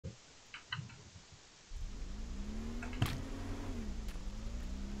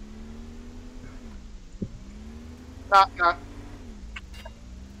Nah.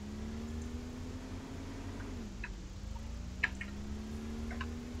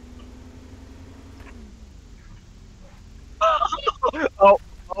 Oh, oh,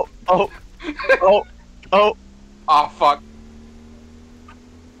 oh, oh, oh. Oh, fuck.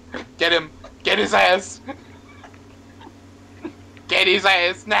 Get him. Get his ass. Get his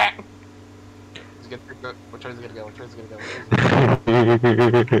ass. Nah. He's gonna pick the... Which way is he gonna go? Which way is he gonna go? Which way is he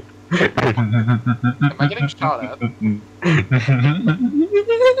gonna go? Am I getting shot at?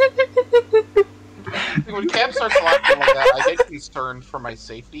 When Cam starts laughing like that, I get concerned for my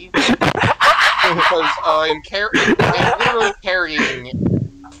safety. Because I'm literally carrying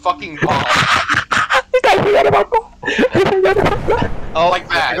a fucking bomb. Oh, like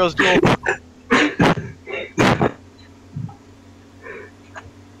that. There goes Duel.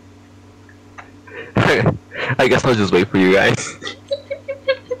 I guess I'll just wait for you guys.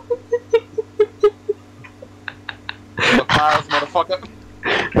 Surprise, motherfucker.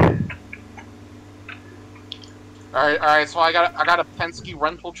 Alright, so I got a Penske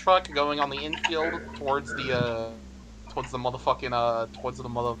rental truck going on the infield towards the motherfucking towards the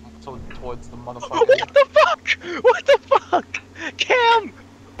motherfucking What the fuck? What the fuck? Cam!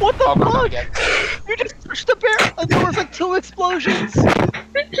 What the fuck? You just pushed the barrel and there was like 2 explosions!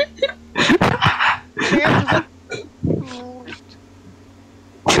 Cam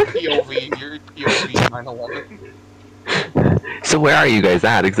just POV, you're POV 9/11. So where are you guys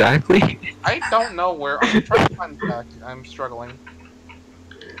at exactly? I don't know where. I'm trying to find Zach. I'm struggling.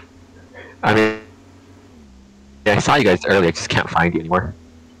 I mean, yeah, I saw you guys earlier. I just can't find you anymore.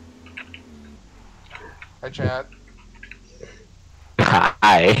 Hi, chat.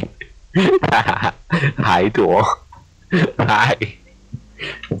 Hi. Hi, Duel. Hi.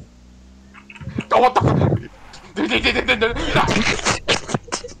 Oh, what the fuck?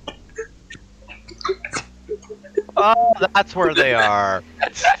 Oh, that's where they are.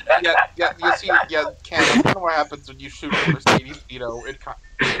 Yeah, you see, Cam, that's kind of what happens when you shoot a Mercedes Vito. It kind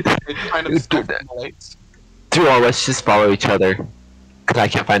of self-immolates. Duel, let's just follow each other. Cause I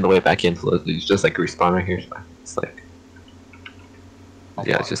can't find the way back in, so it's just like respawn right here. It's like,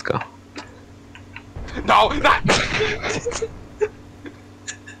 yeah, let's just go. No, not.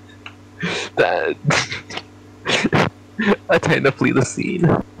 That. I'm trying to flee the scene.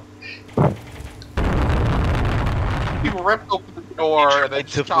 He ripped open the door and then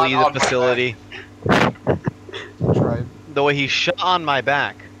To shot flee on the facility. Tried. The way he shot on my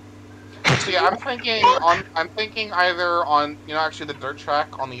back. See, I'm thinking either on, you know, actually the dirt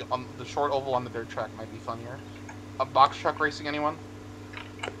track on the short oval on the dirt track might be funnier. A box truck racing, anyone?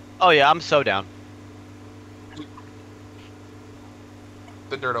 Oh yeah, I'm so down.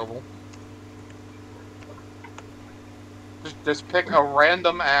 The dirt oval. Just pick a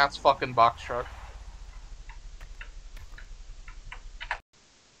random ass fucking box truck.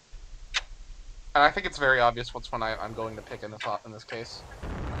 And I think it's very obvious which one I'm going to pick in this case.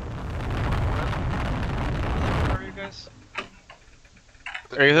 Where are you guys?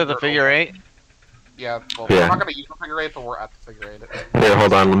 Are you at the figure 8? Yeah, well, Yeah. we're not gonna use the figure 8, but we're at the figure 8. Here,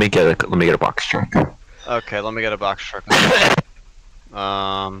 hold on. Let me get a box truck. Okay, let me get a box truck.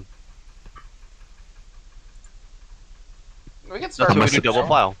 We can start That's what we with do, double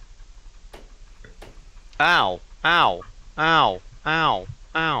file. Ow, ow, ow, ow,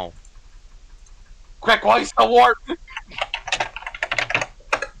 ow. Quick, while he's still warm!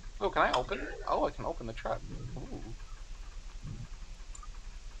 Oh, can I open? Oh, I can open the truck. Ooh.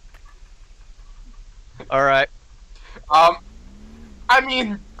 Alright. I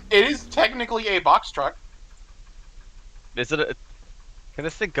mean, it is technically a box truck. Is it a... Can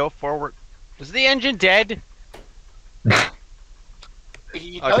this thing go forward? Is the engine dead?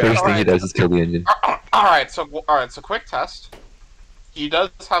 He Okay. First thing he does is kill the engine. Alright, so quick test. He does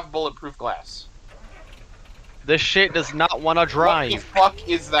have bulletproof glass. This shit does not want to What the drive. fuck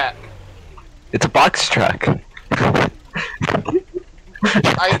is that? It's a box truck.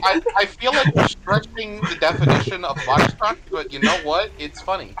 I feel like we're stretching the definition of box truck, but you know what? It's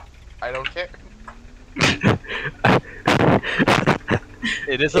funny. I don't care.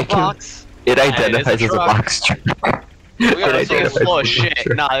 It is a box. It identifies a as a truck. box truck. This thing is slow as Sure.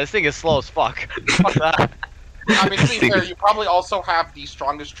 shit. Nah, this thing is slow as fuck. Fuck that. I mean, to be fair, you probably also have the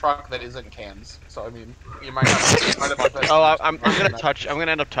strongest truck that isn't cans. So I mean, you might have. Oh, I'm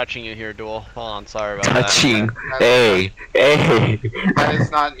gonna end up touching you here, Duel. Hold on, sorry about Touching. Hey. That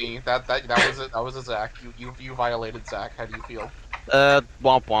is not me. That was a Zach. You violated Zach. How do you feel? that.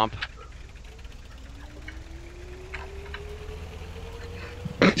 Womp womp.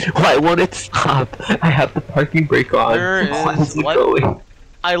 Why won't it stop? I have the parking brake on. There Why is is it what? going?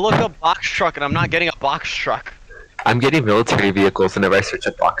 I look up box truck and I'm not getting a box truck. I'm getting military vehicles whenever I search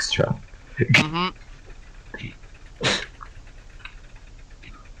a box truck. Mm-hmm.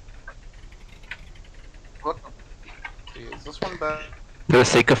 What? Is this one better? For the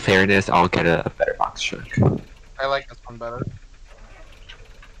sake of fairness, I'll get a better box truck. I like this one better.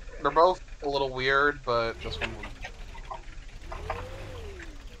 They're both a little weird, but this one would...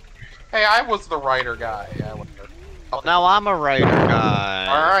 Hey, I was the writer guy. Yeah, whatever. Well, now I'm a writer guy.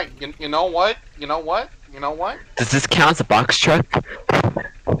 Alright, you know what? You know what? You know what? Does this count as a box truck?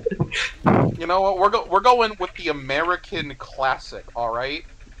 You know what? We're going with the American classic, alright?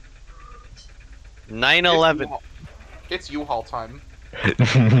 9/11. It's U-Haul time.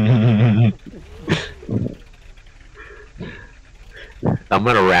 I'm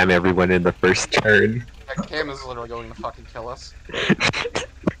gonna ram everyone in the first turn. That Cam is literally going to fucking kill us.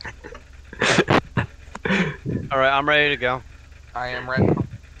 Alright, I'm ready to go. I am ready.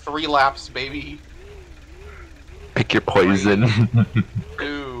 3 laps, baby. Pick your poison.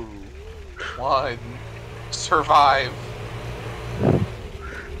 2, 1, survive.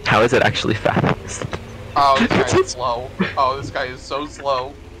 How is it actually fast? Oh, this guy is slow. Oh, this guy is so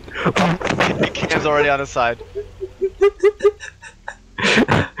slow. Cam's already on his side.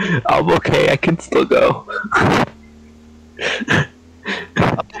 I'm okay, I can still go.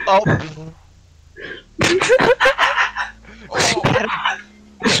 Oh.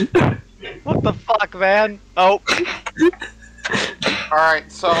 What the fuck, man? Oh.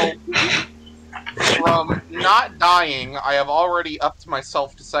 Alright, so... From not dying, I have already upped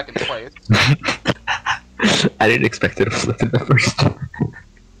myself to 2nd place. I didn't expect it to flip in the first turn.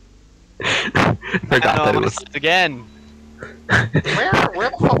 Forgot that it was... Again. Where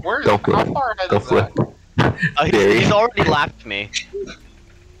the fuck, where is Don't how flip. far ahead Don't is that? He's already lapped me.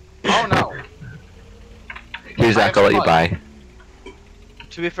 Oh no. Here's Zach, I'll let you buy.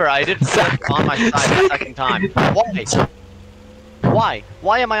 To be fair, I did flip on my side the second time. Why? Why?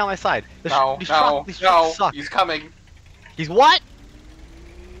 Why am I on my side? These trucks suck. He's coming. He's what?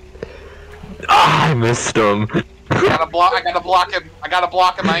 Ah, I missed him. I gotta block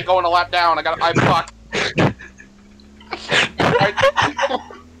him. I ain't going a lap down. I fuck.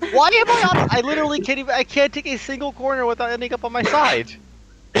 Why am I on? I literally can't even. I can't take a single corner without ending up on my side.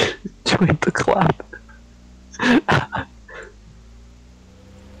 Join the club.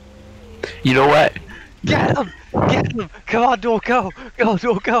 You know what? Get him! Get him! Come on, Duel, go! Go,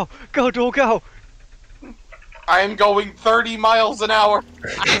 Duel, go! Go, Duel, go! I am going 30 miles an hour.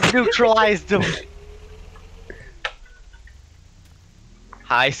 I neutralized him.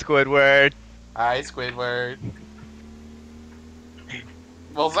 Hi, Squidward. Hi, Squidward.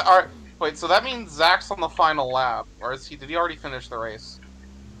 Well, alright, wait, so that means Zach's on the final lap, or did he already finish the race?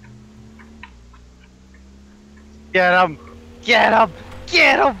 Get him! Get him!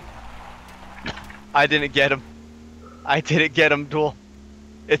 Get him! I didn't get him. I didn't get him, Duel.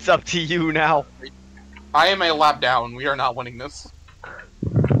 It's up to you now. I am a lap down. We are not winning this.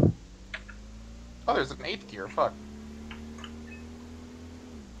 Oh, there's an 8th gear. Fuck.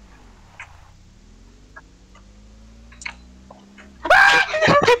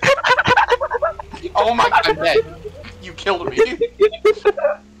 Oh my god, I'm dead. You killed me.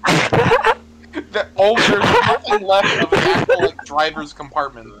 There's nothing left of the actual, like, driver's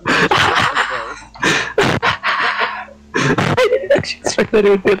compartment. I didn't actually expect that it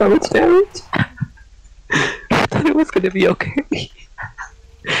would do that much damage. I thought it was gonna be okay.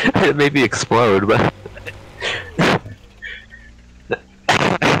 It made me explode, but...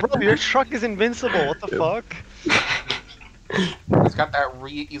 Bro, your truck is invincible, what the fuck? He's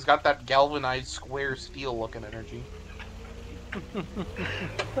got that galvanized square steel looking energy.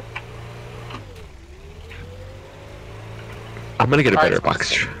 I'm gonna get a better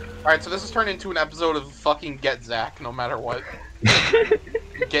box. Alright, so this has turned into an episode of fucking Get Zach, no matter what.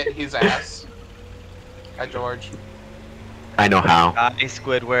 Get his ass. Hi, George. I know how. Hi,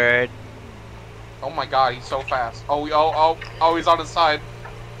 Squidward. Oh my god, he's so fast. Oh, he's on his side.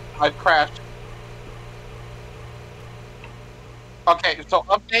 I've crashed. Okay, so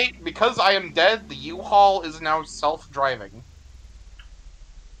update, because I am dead, the U-Haul is now self-driving.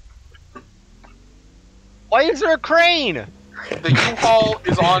 Why is there a crane? The U-Haul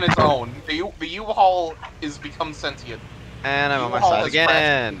is on its own. The U-Haul is become sentient. And I'm on my U-Haul side has again.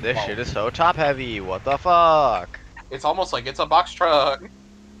 crashed. This shit is so top heavy. What the fuck? It's almost like it's a box truck.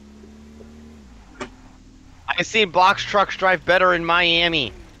 I've seen box trucks drive better in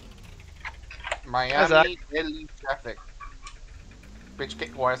Miami. Miami daily traffic. Bitch, get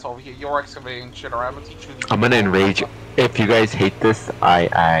your ass over here. You're excavating shit, or I'm gonna teach you. I'm gonna enrage. If you guys hate this,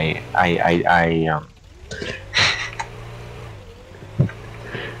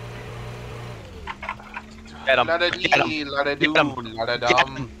 Get him. La da Get him. dee, la da Get doo, him. la da Get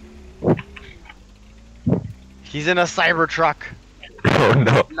dum. He's in a Cybertruck. Oh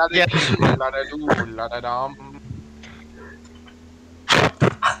no. La da Get dee, la da doo, la da dum.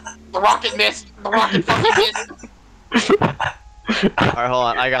 The rocket missed! The rocket fucking missed! Alright, hold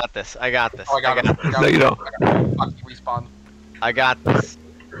on. I got this. I got this. Oh, I got him. No, you don't. Fuck, he respawned. I got this.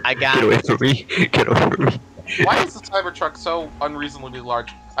 I got Get away from me. Get away from me. Why is the Cybertruck so unreasonably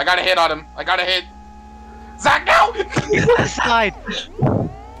large? I got a hit on him. I got a hit. Zach, no! He's on the side.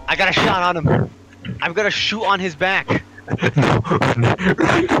 I got a shot on him. I'm gonna shoot on his back. No, run.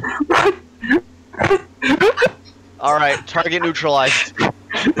 Alright, target neutralized.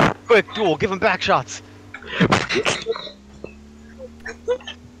 Quick, duel, give him back shots.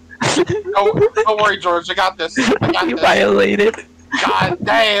 Don't worry, George. I got this. I got You this. violated. God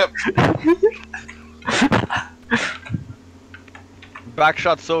damn! Back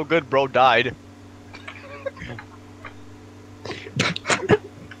shot's so good, bro died.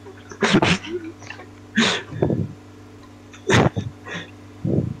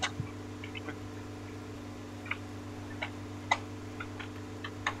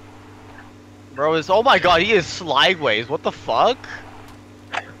 Bro is, oh my god, he is slideways, what the fuck?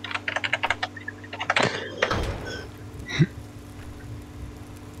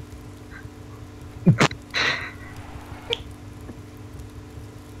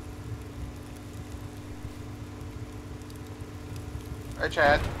 Hey,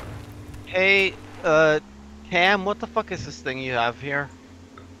 Chad. Hey, Cam, what the fuck is this thing you have here?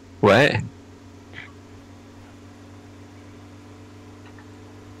 What?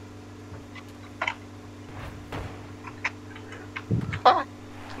 Why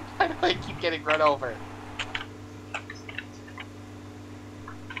do I keep getting run over?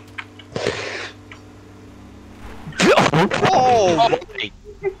 Oh my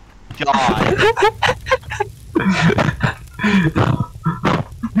god.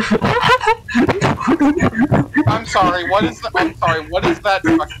 I'm sorry. What is the? I'm sorry. What is that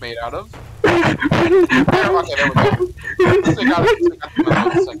truck made out of? There, okay, there we go. So got it. So got the memo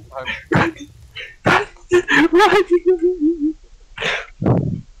the second time.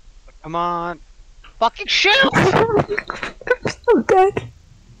 Come on. Fucking shoot! I'm so dead.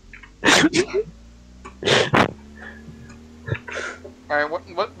 All right.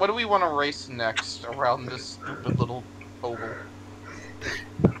 What do we want to race next around this stupid little oval?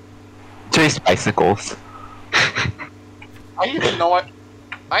 Chase bicycles. I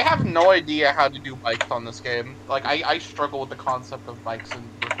have no idea how to do bikes on this game. Like, I struggle with the concept of bikes and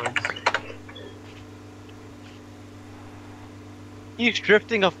rigs. He's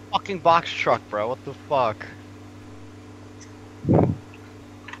drifting a fucking box truck, bro. What the fuck?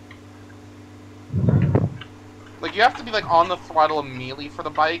 Like, you have to be, like, on the throttle immediately for the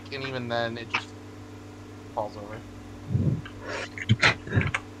bike, and even then, it just falls over.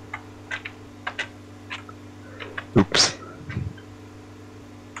 Oops.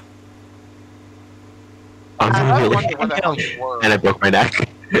 I wonder where the hell you were. And I broke my neck.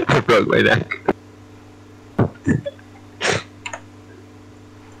 I broke my neck.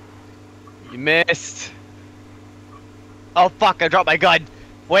 You missed. Oh fuck, I dropped my gun.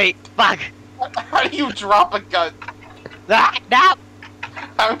 Wait, fuck. How do you drop a gun? Ah, no.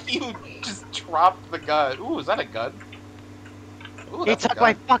 How do you just drop the gun? Ooh, is that a gun? Ooh, He that's a took gun.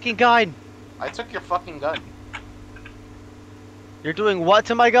 my fucking gun. I took your fucking gun. You're doing what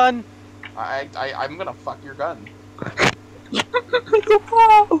to my gun? I'm gonna fuck your gun. I'm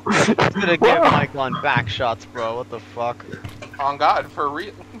gonna get my gun back shots, bro. What the fuck? On God, for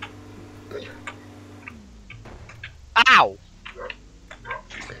real. Ow!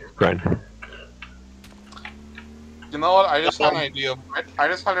 Run. You know what? I just had an idea. I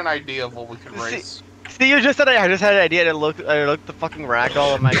just had an idea of what we could race. See, you just said I just had an idea, and I looked the fucking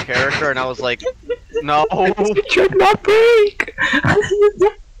ragdoll of my character, and I was like, no. You should not break.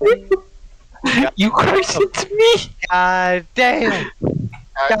 You crashed into me. God damn!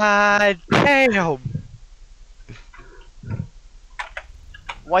 God damn!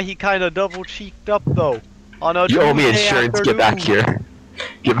 Why he kind of double cheeked up though? On a You owe me Tuesday insurance. Get back afternoon. here.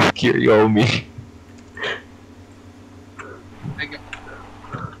 Get back here. You owe me.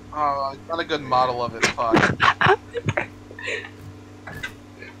 Not a good model of it. Fuck.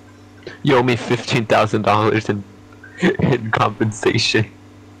 You owe me $15,000 in compensation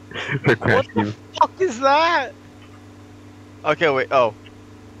for What crashing the you. fuck is that? Okay, wait. Oh,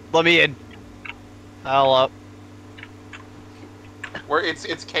 let me in. Hell up. Where it's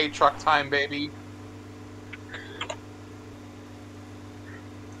K truck time, baby.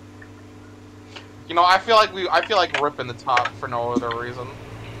 You know, I feel like ripping the top for no other reason.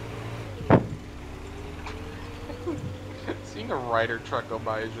 Seeing a rider truck go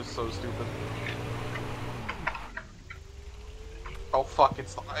by is just so stupid. Oh fuck!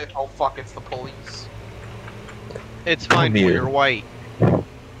 It's the police. It's fine, Come here. you're white.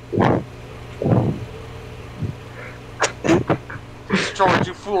 George,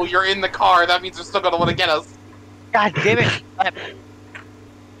 you fool! You're in the car. That means they're still gonna want to get us. God damn it!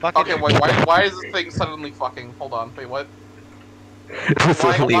 Fucking Okay, wait. Why is this thing suddenly fucking? Hold on. Wait, what?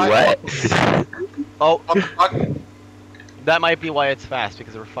 Suddenly what? Oh, What the fuck? that might be why it's fast,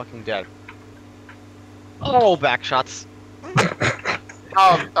 because we're fucking dead. Oh, back shots.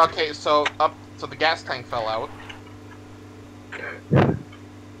 Oh, okay. So the gas tank fell out.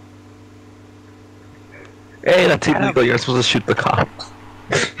 Hey, that's illegal. You're supposed to shoot the cops.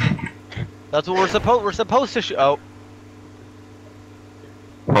 That's what we're supposed to shoot. Oh,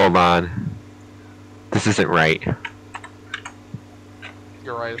 Hold on. This isn't right.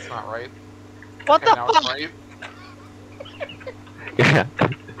 You're right. It's not right. what Okay, the now fuck? it's right. Yeah.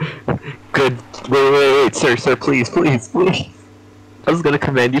 Good. Wait, sir, please. I was gonna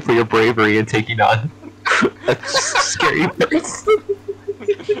commend you for your bravery in taking on a scary person.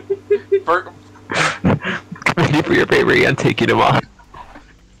 Commend you for your bravery in taking him on.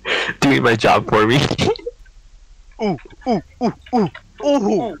 Doing my job for me. Ooh. Ooh,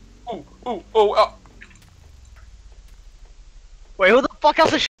 oh. Wait, who the fuck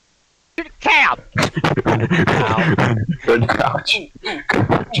else is shooting? Cab! Good crouch.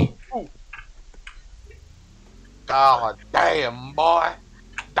 Oh, damn, boy.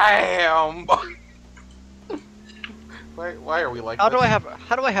 Damn, boy. Why are we like How this? do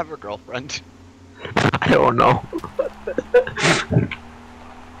I have a girlfriend? I don't know.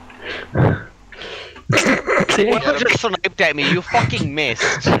 You just sniped at me, you fucking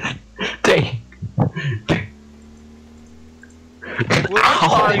missed. Dang.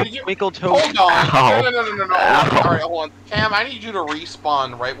 Sorry, did you... Twinkle Hold on. Ow. No. Ow. Alright, hold on. Cam, I need you to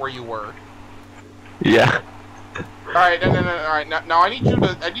respawn right where you were. Yeah. Alright, no. Alright, now I need you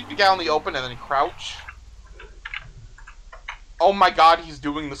to get out in the open and then crouch. Oh my god, he's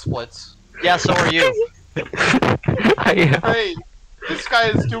doing the splits. Yeah, so are you. I am. Hey, this guy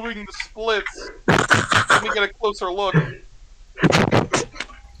is doing the splits. Let me get a closer look.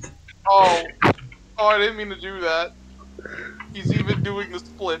 Oh, I didn't mean to do that. He's even doing the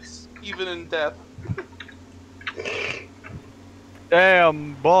splits, even in death.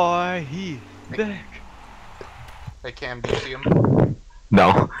 Damn, boy, he's back. Hey Cam, do you see him?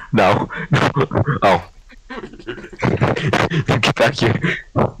 No. Oh. Get back here.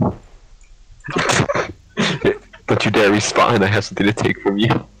 Don't you dare respawn, I have something to take from you.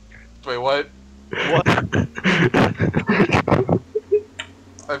 Wait, what? What?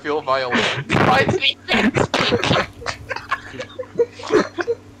 I feel violated. Why did he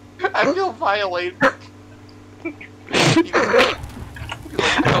I feel violated.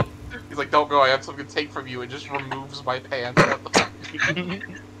 He's like, don't go, I have something to take from you. It just removes my pants. What the fuck?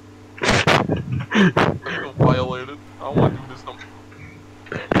 I feel violated. I don't want to do this no more.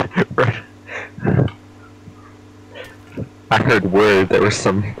 I heard word there were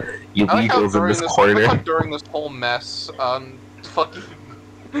some I like how illegals in this I corner. like how during this whole mess, fucking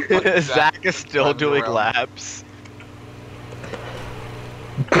Zach is still runs doing around. laps.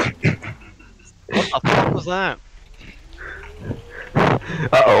 What the fuck was that?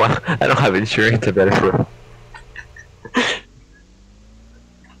 Uh-oh, I don't have insurance, I better...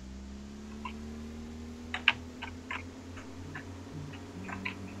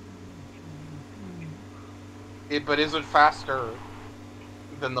 But is it faster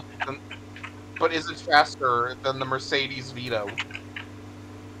than the? But is it faster than the Mercedes Vito?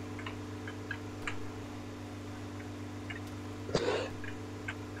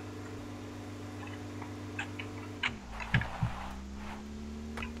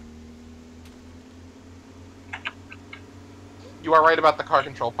 You are right about the car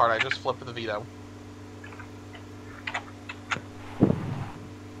control part. I just flipped the Vito.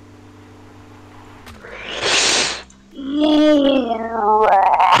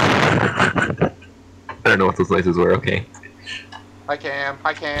 I don't know what those noises were, okay. Hi Cam.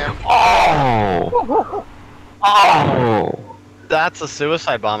 Oh! Oh! That's a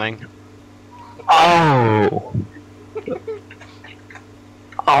suicide bombing. Oh!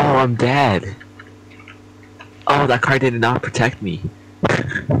 Oh, I'm dead. Oh, that car did not protect me.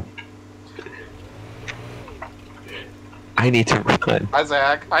 I need to run. Hi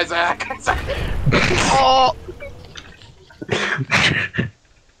Zach. Oh!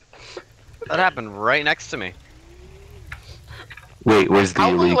 That happened right next to me. Wait, where's the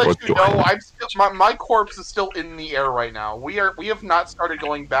I'll illegal let you door? know. I'm still, my corpse is still in the air right now. We have not started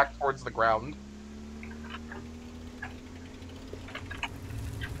going back towards the ground.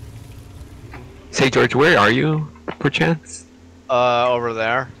 Say, George, where are you, perchance? Over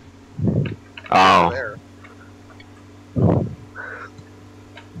there. Oh. There.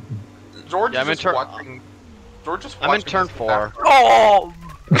 George Yeah, is I'm in just turn. watching. George is I'm watching. in turn this 4. background. Oh!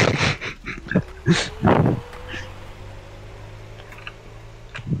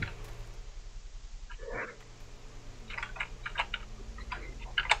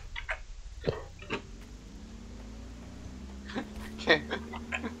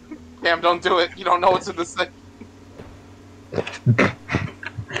 Cam, don't do it. You don't know what's in this thing.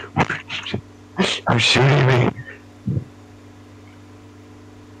 I'm shooting me.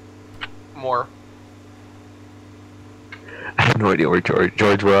 More. I have no idea where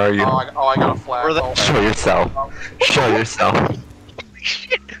George, where are you? I got a flag. Where the- Oh, Show yourself. Show yourself.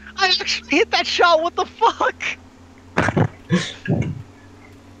 Shit! I actually hit that shot. What the fuck?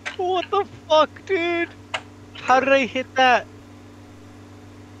 What the fuck, dude? How did I hit that?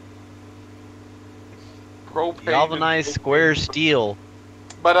 propane Galvanized and- square steel.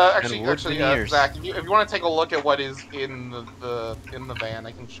 But wood veneers. Zach, if you want to take a look at what is in the van,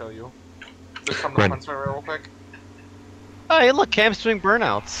 I can show you. Just come to the Run. front side real quick. Oh, hey, look, Cam's doing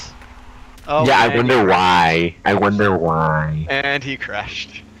burnouts. Oh, Yeah, I and wonder why. I wonder why. And he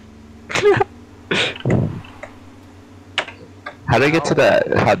crashed. How do I get to the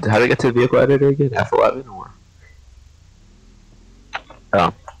how do I get to the vehicle editor again? F11 or? Oh.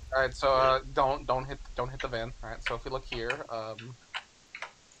 All right, so don't hit the van. All right, so if we look here,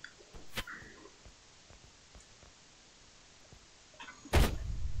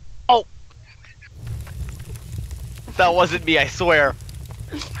 Oh! That wasn't me, I swear.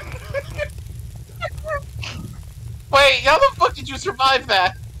 wait, how the fuck did you survive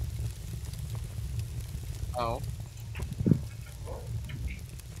that? Oh.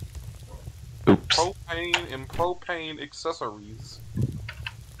 Oops. Propane and propane accessories.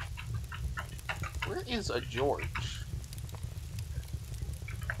 Where is a George?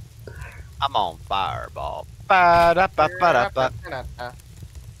 I'm on fireball. Ba-da-ba-ba-da-ba. Ba-da-ba-ba-da-ba.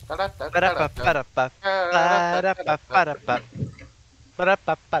 Ba-da-ba-ba-da-ba.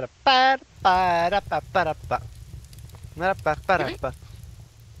 Ba-da-ba-ba-da-ba. Ba-da-ba-ba-da-ba. Ba-da-ba-ba-da-ba.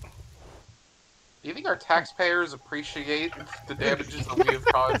 Do you think our taxpayers appreciate the damages that we have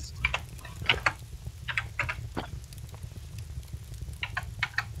caused?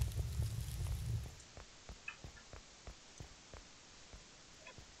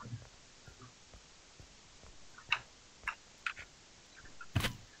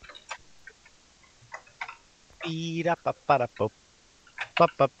 Be-da-ba-ba-da-bo.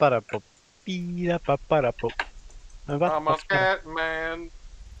 Ba-ba-ba-da-bo. Be-da-ba-ba-da-bo. I'm a scat man.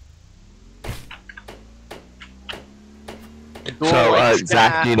 So,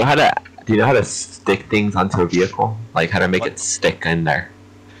 Zach, do you know how to stick things onto a vehicle? Like how to make it stick in there?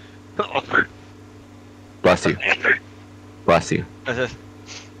 Bless you. Bless you.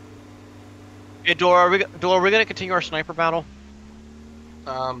 Hey, Dora, are we gonna continue our sniper battle?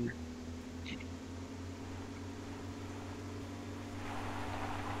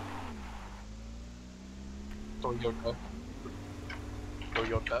 Toyota.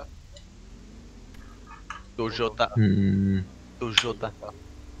 Toyota. Toyota. Hmm. Toyota.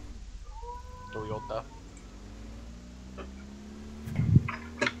 Toyota.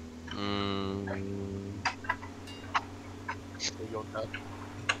 Toyota.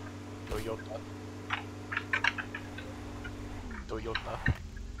 Toyota. Toyota.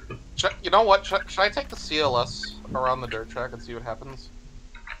 You know what? Should I take the CLS around the dirt track and see what happens?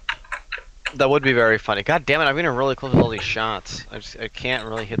 That would be very funny. God damn it! I'm getting really close with all these shots. I can't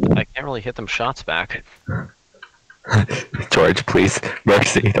really hit. I can't really hit them shots back. George, please,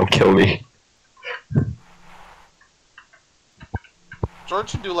 mercy, don't kill me. George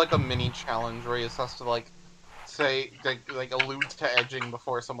should do like a mini challenge where he just has to like say like allude to edging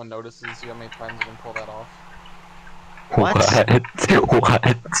before someone notices. See how many times you can pull that off. What? What?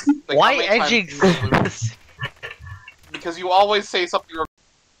 Like, Why how many times edging? can you allude? Because you always say something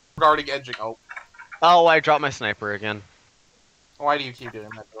regarding edging. Oh, Oh, I dropped my sniper again. why do you keep doing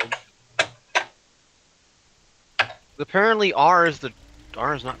that, George? Apparently, R is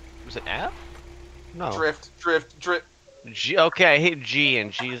not. Was it F? No. Drift. G. Okay, I hit G,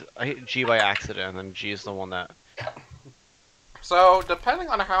 and I hit G by accident, and then G is the one that. So, depending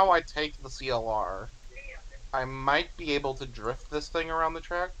on how I take the CLR, I might be able to drift this thing around the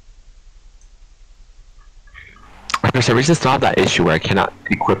track. For some reason, still have that issue where I cannot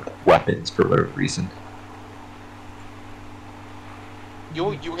equip weapons for whatever reason.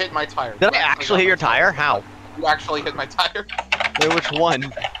 You hit my tire. Did You I actually hit your tire? How? You actually hit my tire. Wait, which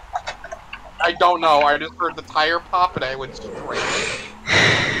one? I don't know. I just heard the tire pop and I went straight.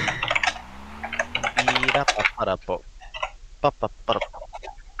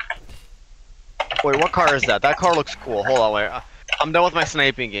 Wait, what car is that? That car looks cool. Hold on, wait. I'm done with my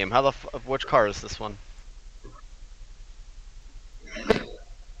sniping game. How the which car is this one?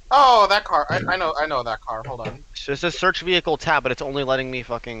 Oh, that car. I know that car. Hold on. So it says search vehicle tab, but it's only letting me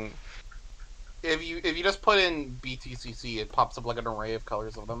fucking. If you just put in BTCC, it pops up like an array of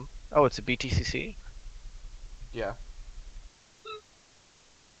colors of them. Oh, it's a BTCC. Yeah.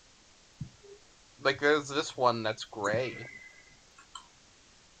 Like there's this one that's gray.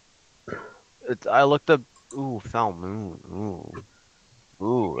 I looked up. Ooh, foul moon.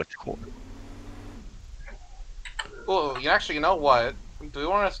 Ooh, that's cool. Oh, you know what? Do we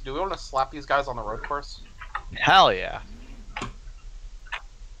want to slap these guys on the road course? Hell yeah.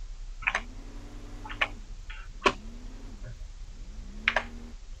 I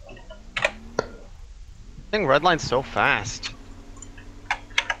think Redline's so fast.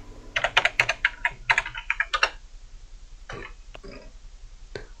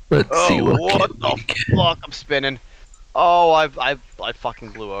 Let's see what the fuck? I'm spinning. Oh, I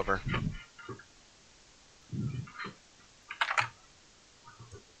fucking blew over.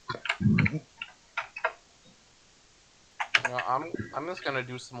 You know, I'm just gonna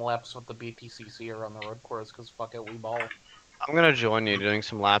do some laps with the BTCC around the road course because fuck it, we ball. I'm gonna join you doing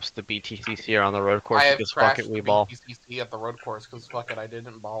some laps the BTCC around the road course I have because fuck crashed it, we the ball. BTCC at the road course because fuck it, I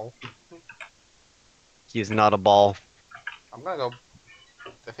didn't ball. He's not a ball. I'm gonna go.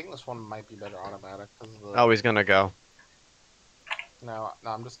 I think this one might be better automatic because the. Oh, he's gonna go. No,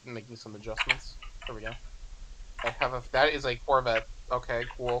 I'm just making some adjustments. There we go. I have a. That is a Corvette. Okay,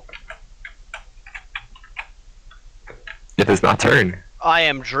 cool. It does not turn.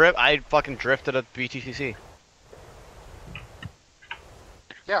 I fucking drifted at BTCC.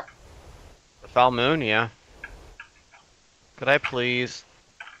 Yeah. The foul moon, yeah. Could I please?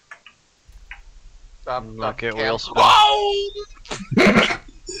 Look at wheel spin. Whoa!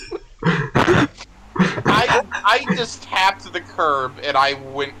 I just tapped the curb and I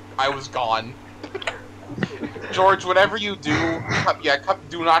was gone. George, whatever you do,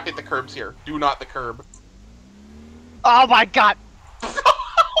 do not hit the curbs here. Do not the curb. Oh my god!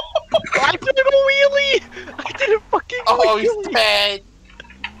 I did a wheelie! I did a fucking wheelie! Oh, he's dead!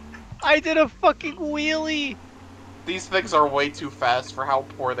 I did a fucking wheelie! These things are way too fast for how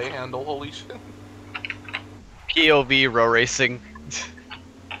poor they handle, holy shit. POV row racing.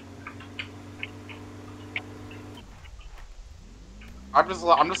 I'm just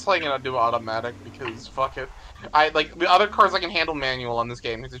letting it do automatic because fuck it. I like the other cars I can handle manual on this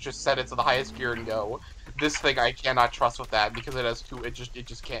game because it just set it to the highest gear and go. This thing I cannot trust with that because it has it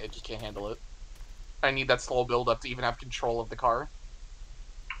just can't handle it. I need that slow build up to even have control of the car.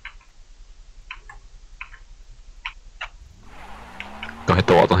 Don't hit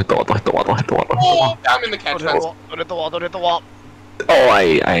the wall, don't hit the wall, don't hit the wall, don't hit the wall, don't hit the wall. Oh, I'm in the catch fence. Don't hit the wall, don't hit the wall. Oh,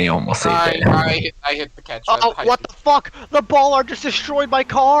 I almost saved it. I hit the catch. Oh, what the fuck? The baller just destroyed my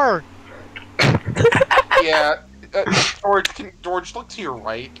car! Yeah, George, look to your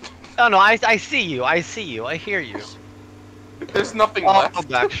right. Oh no, I see you, I hear you. There's nothing left.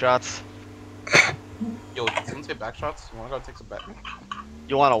 Back shots. Yo, did someone say back shots? You wanna go take some back?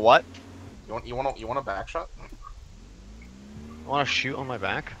 You want a what? You want a back shot? You want to shoot on my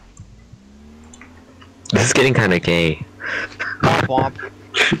back? This is getting kind of gay. Womp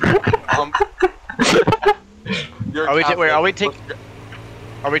womp.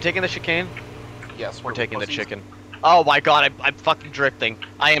 Are we taking the chicane? Yes, we're taking the chicken. Oh my god, I'm fucking drifting.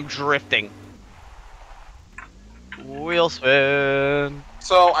 I am drifting. Wheel spin.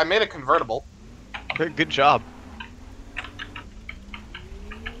 So I made a convertible. Good job.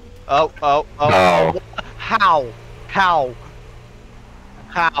 Oh. How?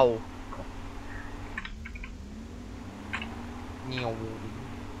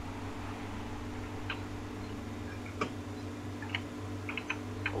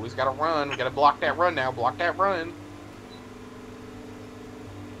 Always gotta run. We gotta block that run now. Block that run.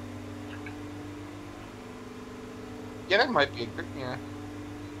 Yeah, that might be a good. Yeah.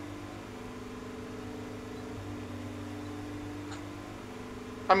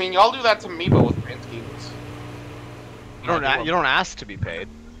 I mean, y'all do that to me, but with rent schemes. You don't ask to be paid.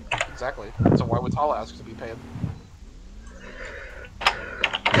 Exactly. So why would Tala ask to be paid?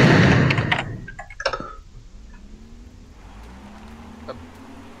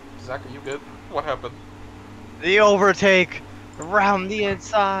 Zach, are you good? What happened? The overtake around the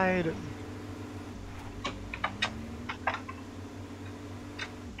inside.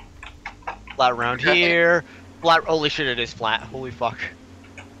 Flat round here. Flat. Holy shit! It is flat. Holy fuck.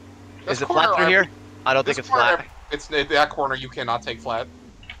 Is it flat through here? I don't think it's flat. It's that corner you cannot take flat.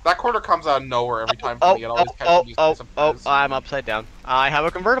 That corner comes out of nowhere every time for me. It always catches me by surprise. I'm upside down. I have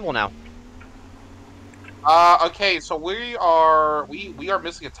a convertible now. Okay, so we are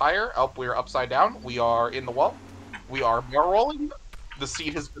missing a tire. Oh, we are upside down. We are in the wall. We are barrel rolling. The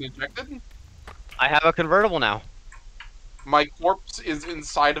seat has been ejected. I have a convertible now. My corpse is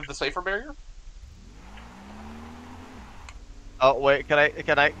inside of the safer barrier. Oh wait, can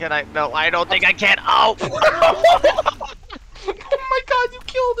I? No, I don't think I can. Oh! Oh my god, you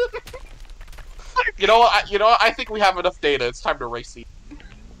killed him! You know what? I think we have enough data. It's time to race these.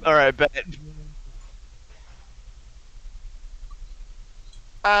 All right, bet.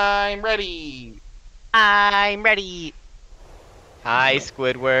 I'm ready. I'm ready. Hi,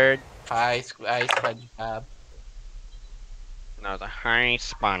 Squidward. Hi, SpongeBob. No, the hi,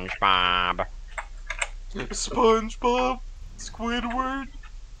 SpongeBob. SpongeBob, Squidward,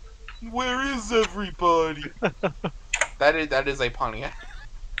 where is everybody? that is a punny.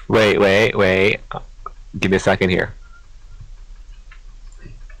 Wait. Give me a second here.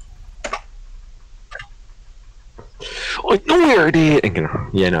 Oh, no, we already.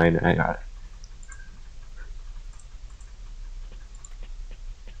 Yeah, no, I got it.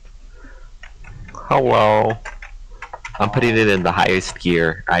 Hello. I'm putting it in the highest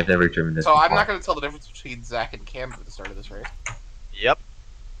gear. I've never driven this So before. I'm not going to tell the difference between Zach and Cam at the start of this race. Yep.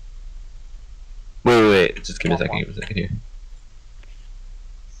 Wait. Just give me a second here.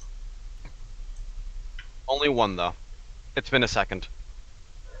 Only one though. It's been a second.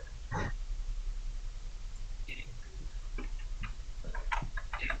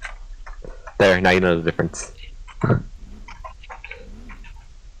 There, now you know the difference.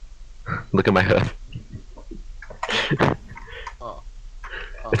 Look at my hood. Oh.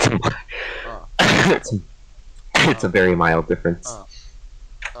 It's a, it's a very mild difference.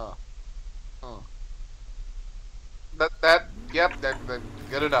 Yep, that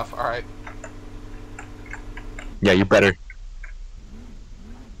good enough. All right. Yeah, you better.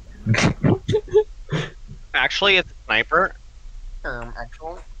 Actually, it's a sniper.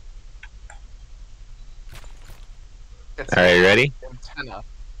 Actually. It's Alright, you ready? Antenna.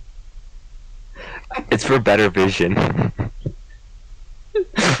 It's for better vision.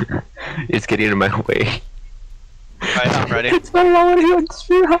 It's getting in my way. Alright, I'm ready. It's not allowing on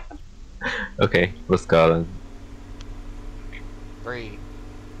screen. Okay, let's go then. 3,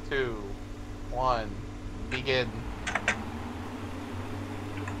 2, 1, begin.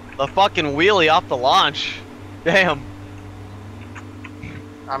 The fucking wheelie off the launch. Damn.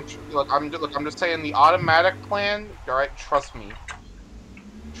 I'm just saying the automatic plan. All right, trust me.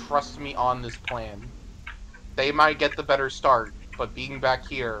 Trust me on this plan. They might get the better start, but being back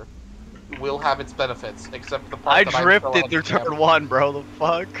here will have its benefits. Except for the part I that drifted through turn 1, bro. The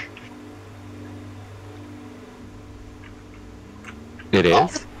fuck. It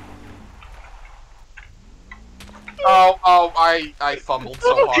is? Oh, I fumbled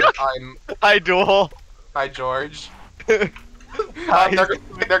so hard. Hi, Duel. Hi, George. Hi.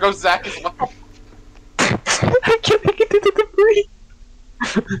 There goes Zach as well. I can't make it to the debris.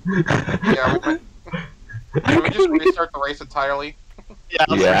 Yeah, can we just restart the race entirely? Yeah,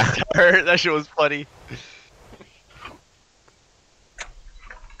 Yeah. Restart. That shit was funny.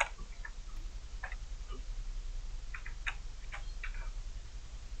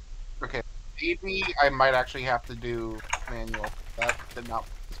 Okay, maybe I might actually have to do manual. That did not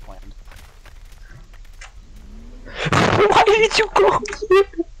was planned. Why did you go here?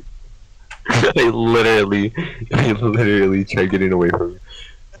 I literally tried getting away from you.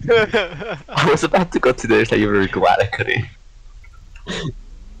 I was about to go to there, so you were glad I couldn't.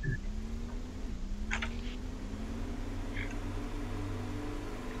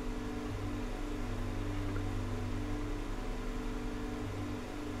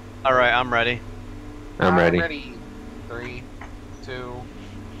 Alright, I'm ready. I'm ready. 3, 2,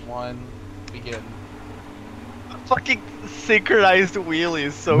 1, begin. Fucking synchronized wheelie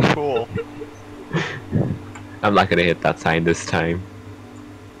is so cool. I'm not gonna hit that sign this time.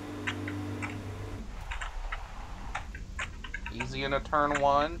 Easy into turn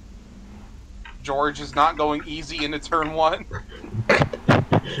 1. George is not going easy into turn 1.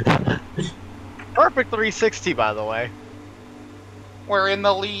 Perfect 360, by the way. We're in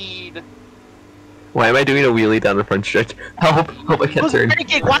the lead. Why am I doing a wheelie down the front stretch? Help! Help, I can't turn.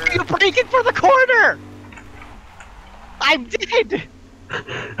 Braking. Why are you braking for the corner? I'm dead!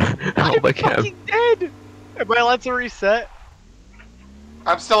 Help, I can't. fucking dead! Am I allowed to reset?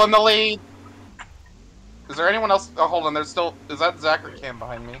 I'm still in the lead. Is there anyone else? Oh, hold on. There's still. Is that Zach or Cam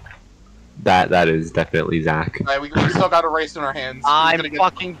behind me? That is definitely Zach. Alright, we still got a race in our hands. I'm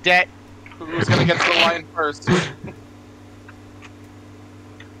fucking dead. Who's gonna get to the line first?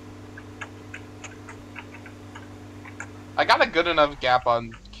 I got a good enough gap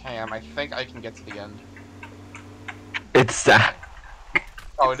on Cam. I think I can get to the end. It's Zach.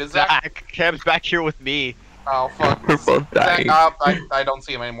 Oh, it is Zach? Zach, Cam's back here with me. Oh, fuck. We're both Zach, dying. I don't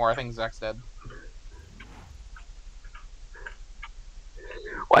see him anymore. I think Zach's dead.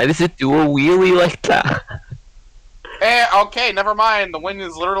 Why does it do a wheelie like that? Eh, okay, never mind. The win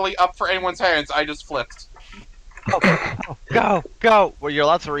is literally up for anyone's hands. I just flipped. Go, go! Well, you're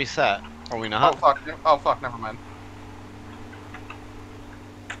allowed to reset. Are we not? Oh, fuck, never mind.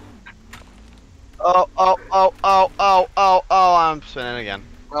 Oh, I'm spinning again.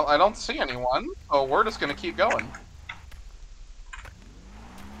 Well, I don't see anyone, so we're just gonna keep going.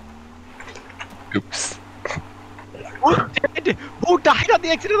 Oops. Who did? Who died on the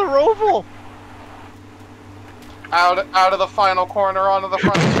exit of the roval? Out of the final corner, onto the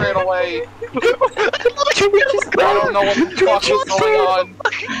front straightaway. I don't know what the fuck is going on.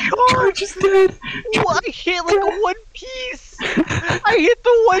 George is dead. What? I hit like a one piece. I hit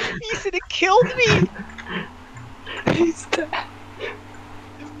the one piece and it killed me. He's dead.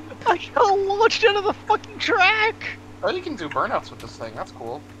 I got launched out of the fucking track. Oh, you can do burnouts with this thing. That's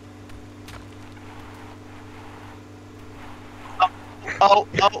cool. Oh,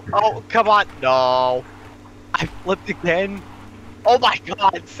 come on. No. I flipped again. Oh my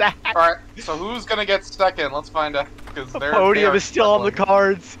god, Zach. Alright, so who's gonna get second? Let's find out. Because The podium is still on the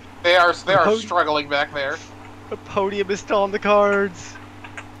cards. They are struggling back there. The podium is still on the cards.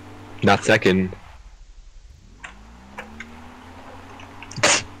 Not second.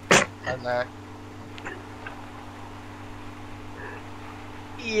 And that.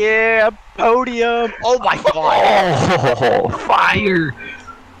 Yeah, podium. Oh my god. Oh, fire!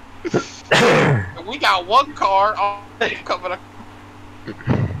 We got one car. Oh, coming up.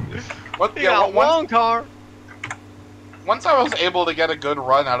 What? We got one car. Once I was able to get a good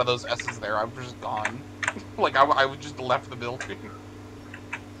run out of those S's there, I was just gone. Like I would just left the building.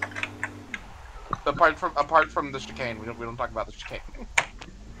 Apart from the chicane, we don't talk about the chicane.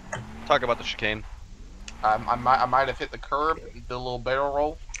 Talk about the chicane. I might have hit the curb, did a little barrel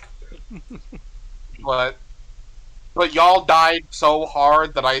roll, but y'all died so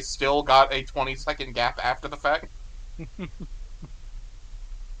hard that I still got a 20-second gap after the fact.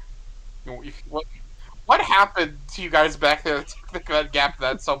 What happened to you guys back there that gapped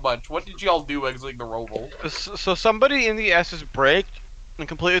that so much? What did y'all do exiting the roval? So somebody in the S's braked and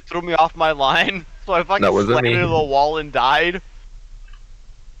completely threw me off my line. So I fucking slammed into the wall and died.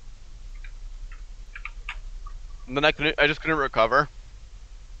 And then I just couldn't recover.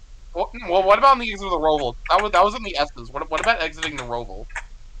 Well, what about the exit of the roval? That was in the S's. What about exiting the roval?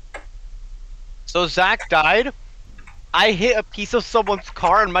 So Zach died. I hit a piece of someone's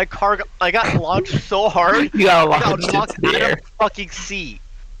car and my car I got launched so hard. You got I got launched knocked into the out air. of the fucking seat.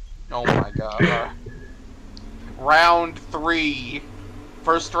 Oh my god. Round 3.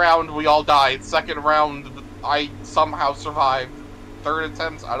 First round, we all died. Second round, I somehow survived. Third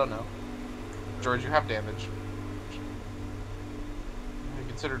attempt, I don't know. George, you have damage. You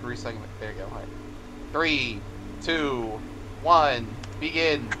considered resetting it. There you go. Right. 3, 2, 1,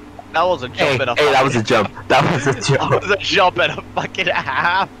 begin. That was a jump and a that was a jump. That was a jump. That was a jump and a fucking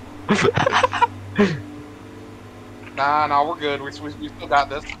half. Nah, we're good. We still got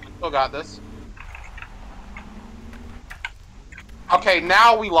this. We still got this. Okay,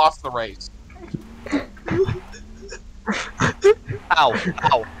 now we lost the race. How?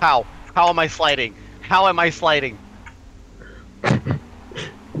 How am I sliding? How am I sliding?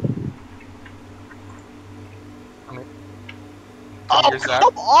 Oh,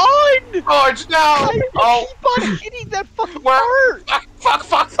 come on! George, no! Oh, keep on hitting that fucking where? part!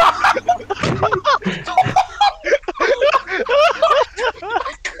 Fuck!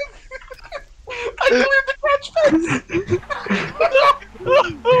 I cleared the catch fence!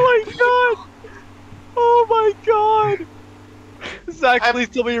 Oh my god! Oh my god! Zach, please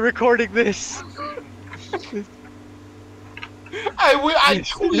tell me you're recording this. I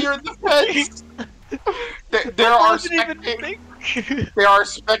cleared the fence! There are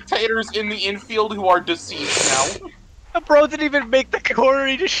spectators in the infield who are deceased now. The bro didn't even make the corner,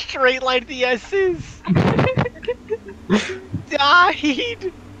 he just straight lined the S's.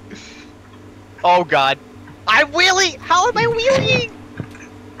 Died! Oh god. I'm wheeling! How am I wheeling?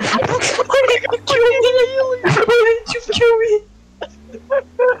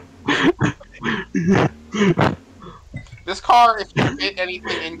 This car, if you hit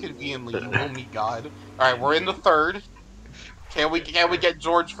anything inconveniently, you will meet God. Alright, we're in the third. Can we get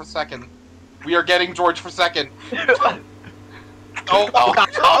George for second? We are getting George for second. Oh.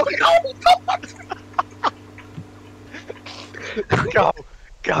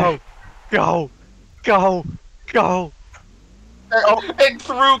 Go! And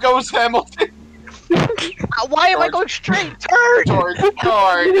through goes Hamilton. Why am I George. going straight? Turn! George.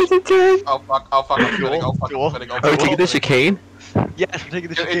 Oh fuck! Oh fuck! I'm spinning! Oh fuck! I'm spinning! Oh Are fuck! we taking the chicane? Yes, we're taking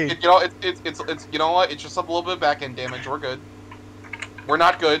the chicane. You know, it's you know what? It's just a little bit of back end damage. We're good. We're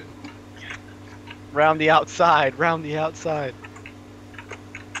not good. Round the outside, round the outside.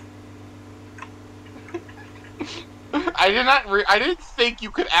 I didn't think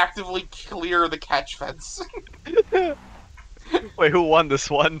you could actively clear the catch fence. Wait, who won this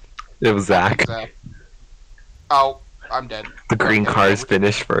one? It was Zach. Zach. Oh, I'm dead. The green cars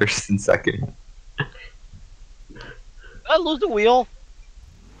finished first and second. I lose the wheel.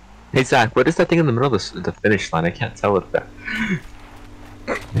 Hey Zach, what is that thing in the middle of the finish line? I can't tell what that.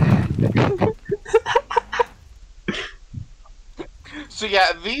 So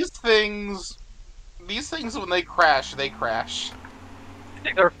yeah, these things when they crash, they crash. I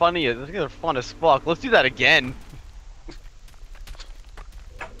think they're funny. I think they're fun as fuck. Let's do that again.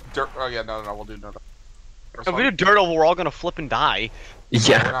 Oh yeah, no, we'll do another. If we do dirt oval, we're all gonna flip and die.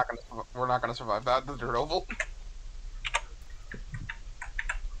 Yeah. We're not gonna survive that. The dirt oval.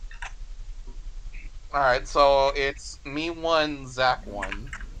 All right, so it's me 1, Zach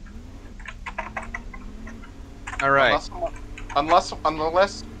 1. All right. Unless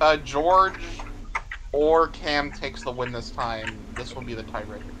George or Cam takes the win this time, this will be the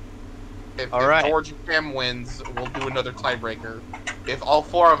tiebreaker. If George and Cam wins, we'll do another tiebreaker. If all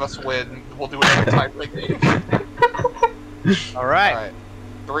 4 of us win, we'll do another tiebreaker. All right. All right.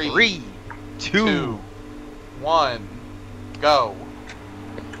 3, 2, 1, go.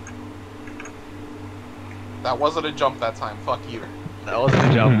 That wasn't a jump that time. Fuck you. That wasn't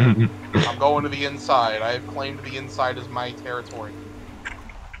a jump. I'm going to the inside. I have claimed the inside as my territory.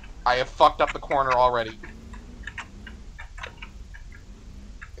 I have fucked up the corner already.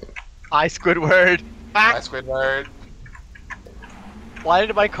 Hi, Squidward. Hi, Squidward. Why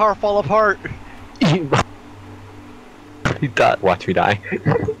did my car fall apart? Watch me die.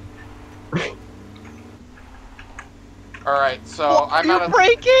 Alright, so I'm out of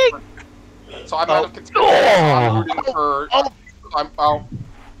braking! So I'm out of control. I'm rooting for I'm What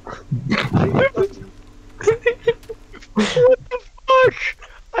the fuck?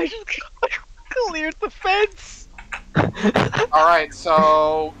 I just cleared the fence. Alright,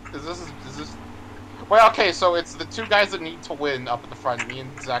 so is this well, okay, so it's the 2 guys that need to win up at the front. Me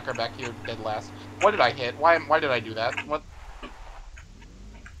and Zach are back here dead last. What did I hit? Why did I do that? What?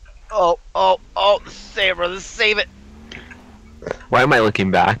 Oh, save it, brother, save it. Why am I looking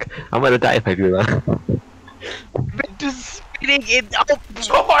back? I'm gonna die if I do that. Just spinning in. Oh,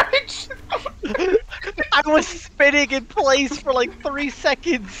 George! I was spinning in place for like 3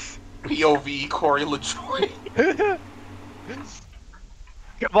 seconds. POV Corey LaJoy.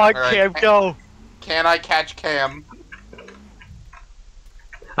 Come on, right, Cam, go. Can I catch Cam?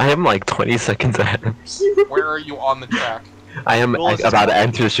 I am like 20 seconds ahead. Where are you on the track? I am about to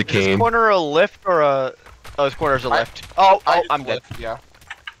enter the Is chicane. this corner a lift or a... Oh, this corner's a lift. Oh, I'm dead. Lift, yeah.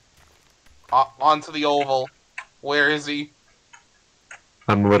 Onto the oval. Where is he?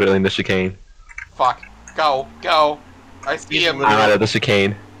 I'm literally in the chicane. Fuck. Go. I see him. I'm out of the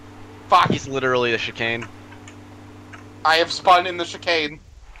chicane. Fuck. He's literally the chicane. I have spun in the chicane.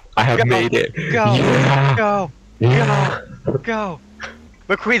 I have made it. Go. Yeah. Go. Yeah. Go.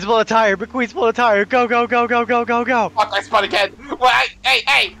 McQueen's blow a tire. Go. Fuck, I spun again. Well,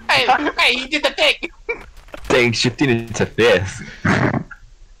 hey, he did the thing. Dang, shifting into 5th.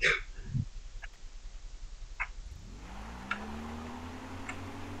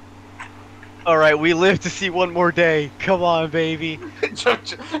 Alright, we live to see one more day. Come on, baby.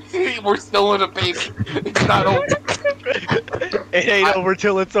 We're still in a pace. It's not over. It ain't over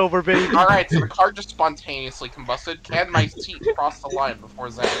till it's over, baby. Alright, so the car just spontaneously combusted. Can my seat cross the line before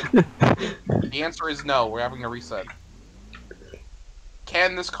Zach? The answer is no. We're having a reset.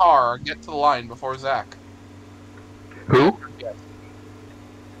 Can this car get to the line before Zach? Who? Yes.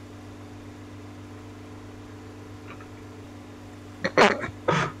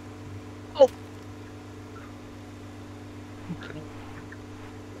 Oh.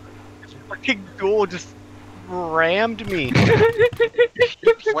 Fucking Duel just rammed me.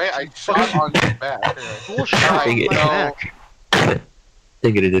 Wait, I shot on your back. Duel shot Dang on it. my back.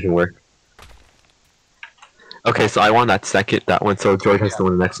 Dang it, it didn't work. Okay, so I won that one, so George has to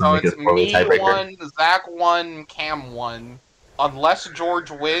win the next So one to it's get a 4-way me tiebreaker. 1, Zach 1, Cam 1. Unless George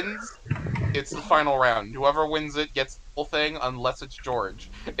wins, it's the final round. Whoever wins it gets the whole thing, unless it's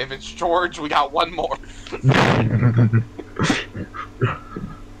George. If it's George, we got one more.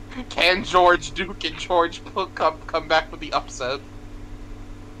 Can George come back with the upset?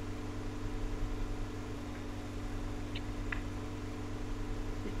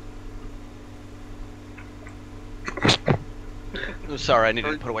 Sorry, I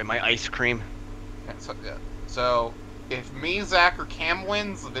needed to put away my ice cream. Yeah. So, if me, Zach, or Cam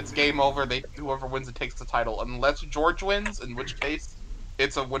wins, it's game over. Whoever wins it takes the title. Unless George wins, in which case,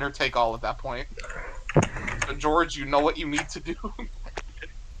 it's a winner take all at that point. So, George, you know what you need to do.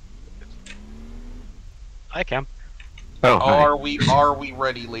 Hi, Cam. Oh, hi. Are we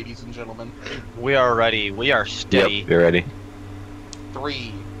ready, ladies and gentlemen? We are ready. We are steady. Yep, you're ready.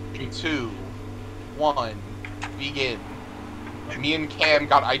 3, 2, 1, begin. Me and Cam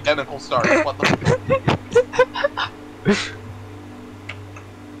got identical starts. What the?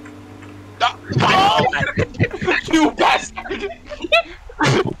 Oh! You bastard!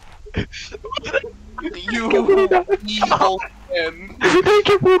 You evil man! I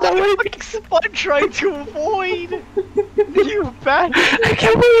can't believe that worked! I'm trying to avoid. You bad. I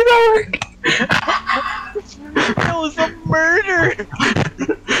can't believe that worked! That was a murder.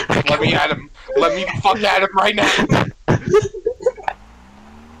 Let me at him. Let me the fuck at him right now.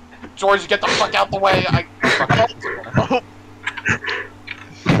 George, get the fuck out the way. I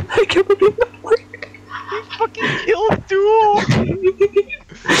can't believe that worked! You fucking killed Duel.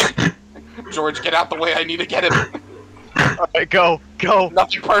 George, get out the way. I need to get him. Alright, go.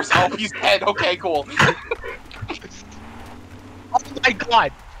 Nothing personal. Oh, he's dead. Okay, cool. Oh my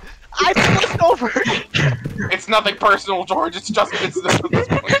god. I flipped over. It's nothing personal, George. It's just business at this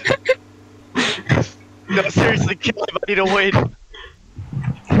point. No, seriously, kill him. I need to wait.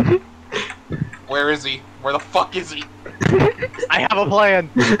 Where is he? Where the fuck is he? I have a plan.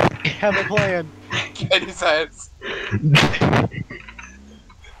 Get his ass.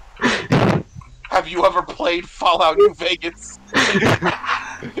 Have you ever played Fallout New Vegas?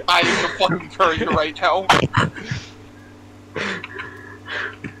 I am the fucking courier right now.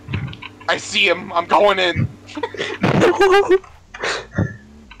 I see him. I'm going in.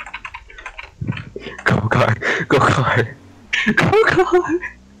 Go car. Go car. Go car. Go car.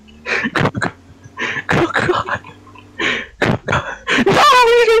 Go car. Go car. No!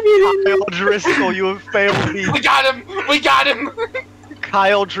 Kyle Driscoll, you have failed me. We got him! We got him!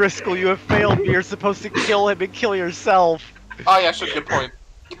 Kyle Driscoll, you have failed me. You're supposed to kill him and kill yourself. Oh yeah, sure, good point.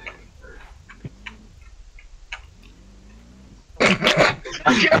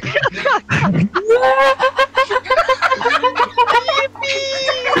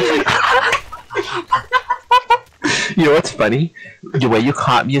 You know what's funny? The way you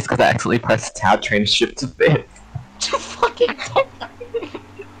caught me is because I accidentally pressed tab trying to shift to fit. You fucking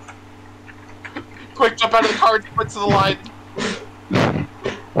quick, jump out of the car and sprint to the line.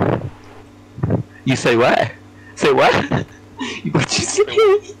 You say what? Say what? What you say?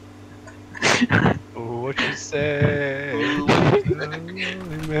 What you say?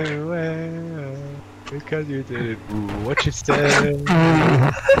 Because you did it. What you say?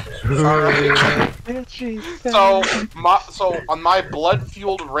 So on my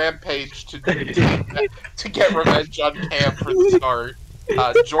blood-fueled rampage to get revenge on Cam for the start,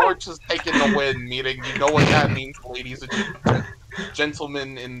 George has taken the win, meaning you know what that means, ladies and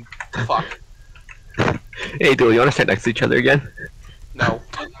gentlemen in fuck. Hey, dude, you want to sit next to each other again? No.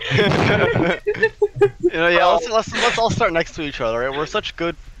 Yeah, let's all start next to each other, right? We're such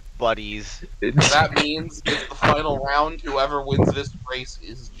good buddies. That means it's the final round. Whoever wins this race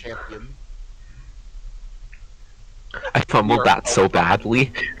is champion. I fumbled that so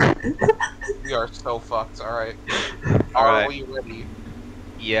badly. We are so fucked. Alright. Alright. Are we ready?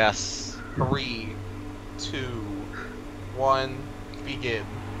 Yes. 3, 2, 1, begin.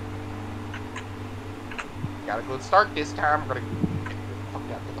 Got a good start this time. We're gonna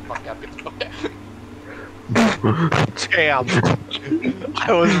get the fuck out. Cam.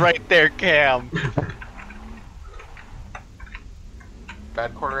 I was right there, Cam.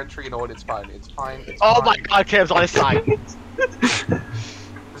 Bad corner entry, you know what? It's fine. It's fine. It's Oh fine. my god, Cam's on his side.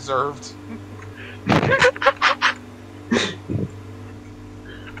 Reserved.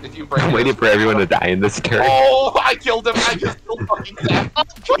 If you break I'm waiting for everyone to die in this turn. Oh, I killed him. I just killed fucking Zach. What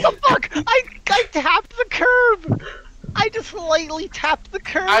the fuck? I tapped the curb. I just lightly tapped the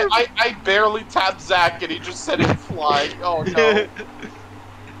curb. I barely tapped Zach and he just set it flying. Oh no.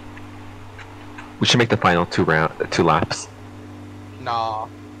 We should make the final two laps. Nah.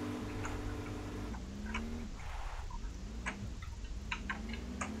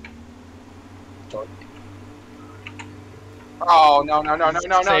 Oh no.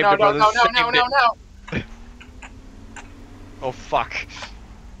 Oh fuck.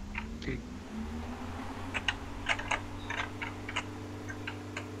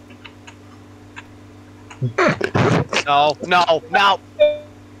 No.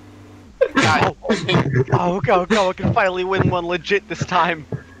 God. Oh, go. I can finally win one legit this time.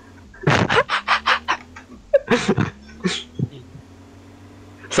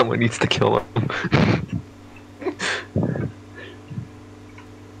 Someone needs to kill him.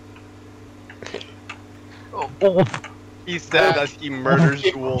 Oh, He said that he murders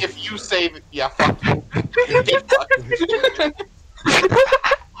Jewel. If you save it, yeah, fuck you. Get fucked.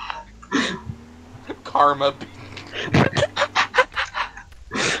 Karma.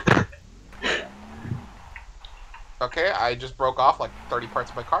 Okay, I just broke off like 30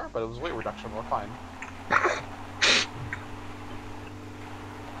 parts of my car, but it was weight reduction. We're fine.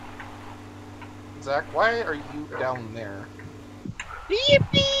 Zach, why are you down there?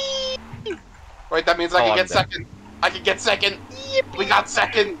 Yippee! Wait, that means I can I'm get dead. second. I can get second. We got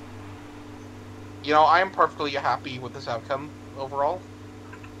second. You know, I am perfectly happy with this outcome overall.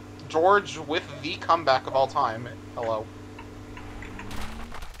 George with the comeback of all time. Hello.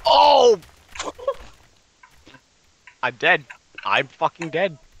 Oh! I'm dead. I'm fucking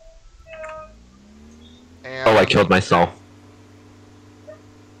dead. And oh, I killed myself.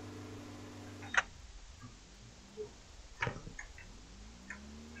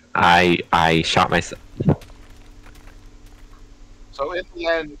 I shot myself. So in the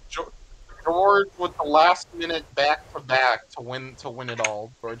end, George with the last minute back to back to win it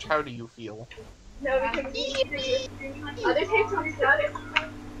all. George, how do you feel? No, because other tapes on Saturday.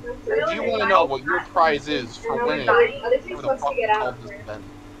 Do you want to know what your prize is for winning Other tapes whatever the wants fuck to get you out. called this event?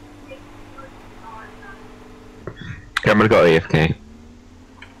 Here, I'm gonna go AFK.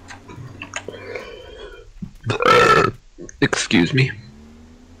 Excuse me.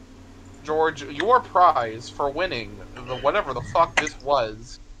 George, your prize for winning the whatever the fuck this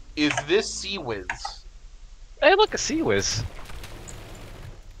was is this Sea Whiz. Hey, look, a Sea Whiz.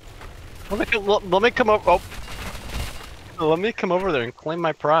 Let me come over. Oh. Let me come over there and claim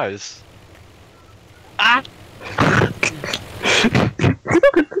my prize. Ah!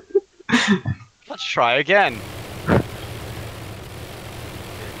 Let's try again.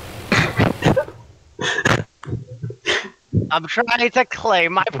 I'm trying to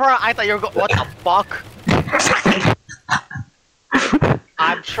claim my prize. I thought you were going. What the fuck?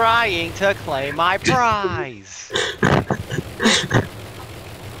 I'm trying to claim my prize.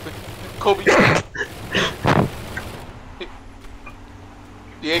 Kobe.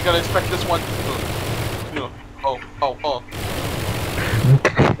 You ain't gonna expect this one. No. Oh.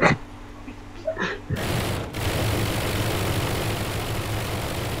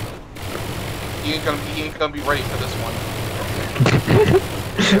 You ain't gonna be ready for this one.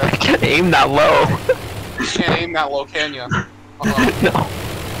 I can't aim that low. You can't aim that low, can ya? No.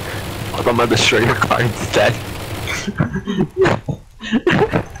 I'm gonna destroy your car instead.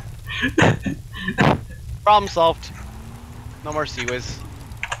 Problem solved. No more Sea Whiz.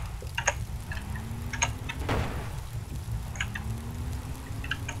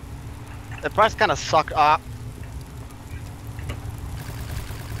 The price kind of sucked.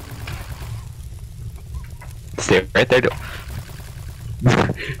 Stay right there.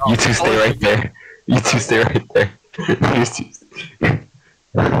 You two stay right there. You two stay right there.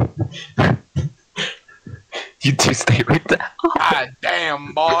 You two stay right there. God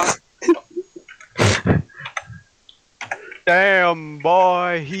damn, boy. Damn,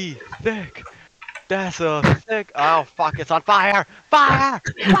 boy, he thick. That's a thick. Oh fuck! It's on fire! Fire!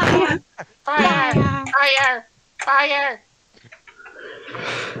 Fire! Fire!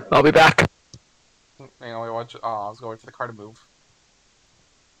 I'll be back. Hang on, watch. Oh, I was going for the car to move.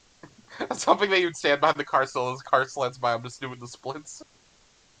 That's something that you'd stand behind the car still as the car sleds by. I'm just doing the splits.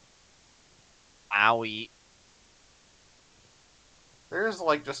 Owie. There's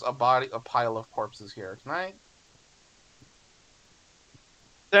like just a pile of corpses here. Can I?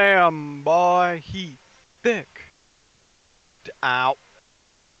 Damn, boy, he thick. Ow.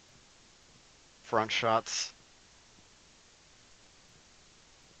 Front shots.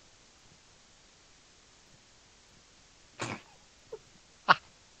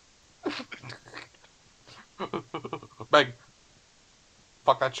 Bang.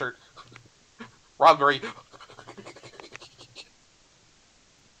 Fuck that shirt. Robbery.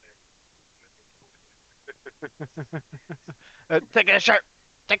 Take a shirt.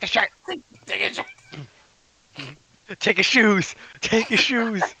 Take a shirt. Take it. Take his shoes. Take his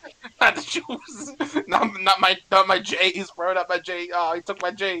shoes. Not the shoes. Not my J's, bro. Not my J. Oh, he took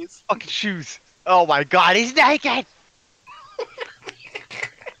my J's. Fucking shoes. Oh my god, he's naked.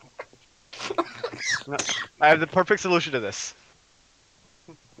 No, I have the perfect solution to this.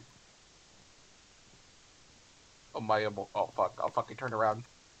 Oh my. Oh fuck. I'll fucking turn around.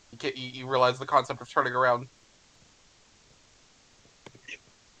 You realize the concept of turning around.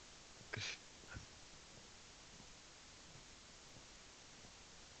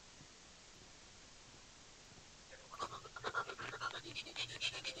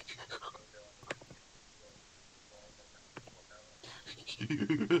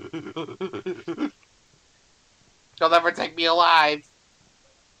 You'll never take me alive.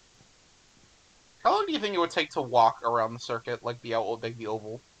 How long do you think it would take to walk around the circuit, like the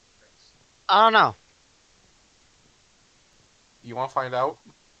oval? I don't know. You want to find out?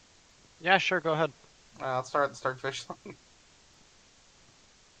 Yeah, sure, go ahead. Let's start at the start finish line.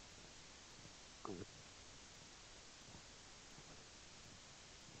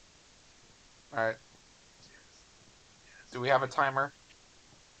 All right. Do we have a timer?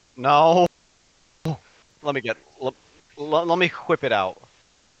 No. Let me get. Let me whip it out.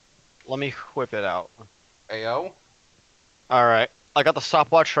 Let me whip it out. Ayo. All right. I got the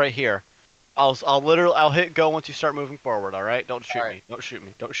stopwatch right here. I'll hit go once you start moving forward. All right. Don't shoot All right. me. Don't shoot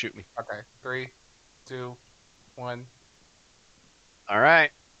me. Don't shoot me. Okay. 3, 2, 1. All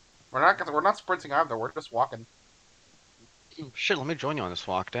right. We're not sprinting either. We're just walking. Shit. Let me join you on this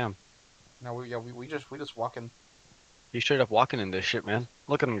walk. Damn. No, we just walking. He's straight up walking in this shit, man.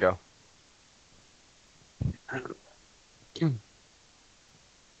 Look at him go. No.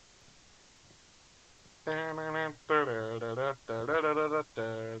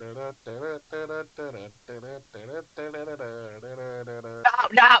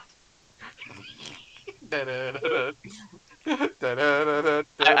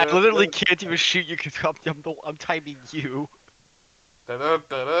 I literally can't even shoot you because I'm timing you.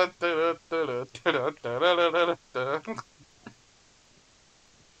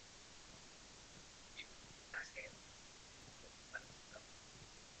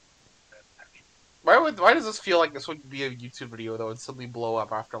 Why does this feel like this would be a YouTube video that would suddenly blow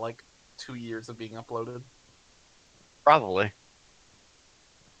up after like 2 years of being uploaded? Probably.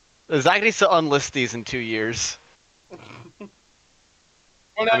 Zach needs to unlist these in 2 years. Oh,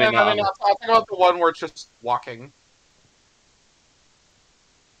 no, I mean, no. I'll talk about the one where it's just walking.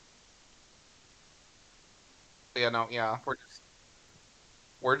 Yeah, no, yeah,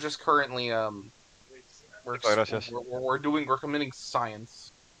 we're just currently we're committing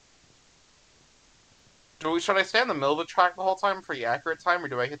science. Should I stay in the middle of the track the whole time for the accurate time, or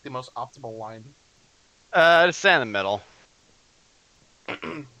do I hit the most optimal line? Just stay in the middle.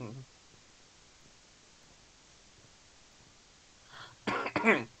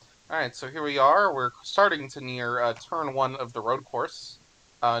 Alright, so here we are. We're starting to near turn 1 of the road course.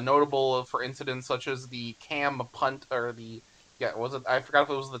 Notable for incidents such as the cam punt, or the... Yeah, was it? I forgot if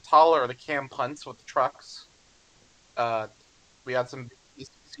it was the taller or the cam punts with the trucks. We had some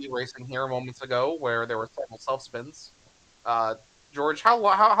ECC racing here moments ago where there were several self-spins. George, how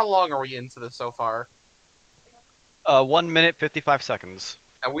long are we into this so far? 1 minute 55 seconds.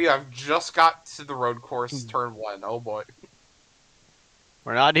 And we have just got to the road course turn 1. Oh boy.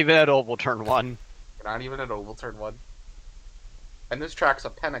 We're not even at oval turn 1. We're not even at oval turn 1. And this track's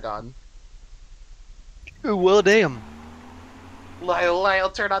a pentagon. Ooh, well, damn. Lyle,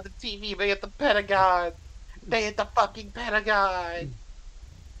 turn on the TV. They hit the pentagon. They hit the fucking pentagon.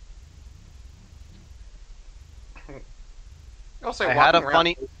 I'll say, I had a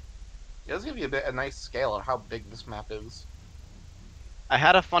funny. It does give you a nice scale of how big this map is. I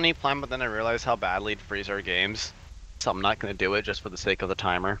had a funny plan, but then I realized how badly it frees our games. So I'm not going to do it just for the sake of the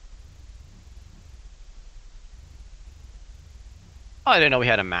timer. Oh, I didn't know we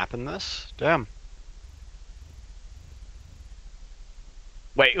had a map in this. Damn.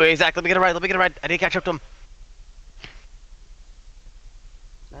 Wait, Zach, let me get it right. I didn't catch up to him.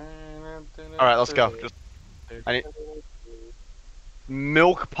 Alright, let's go. I need...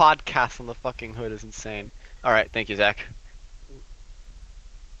 Milk podcast on the fucking hood is insane. Alright, thank you, Zach.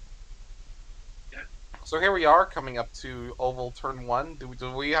 So here we are, coming up to oval turn 1.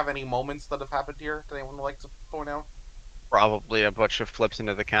 Do we have any moments that have happened here that anyone would like to point out? Probably a bunch of flips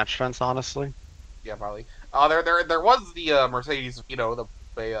into the catch fence, honestly. Yeah, probably. There was the Mercedes, the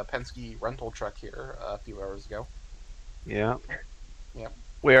Penske rental truck here a few hours ago. Yeah. Yep.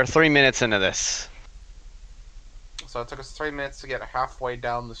 We are 3 minutes into this. So it took us 3 minutes to get halfway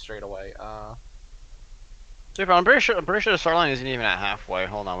down the straightaway. Super, I'm pretty sure the start line isn't even at halfway.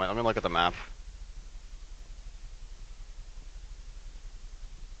 Hold on, wait, let me look at the map.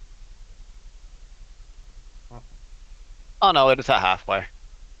 Oh no, it is at halfway.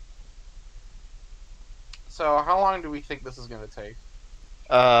 So how long do we think this is going to take?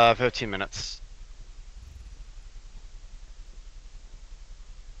 15 minutes.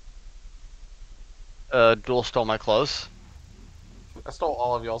 Duel stole my clothes. I stole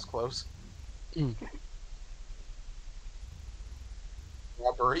all of y'all's clothes.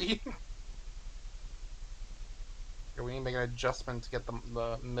 Robbery. Okay, we need to make an adjustment to get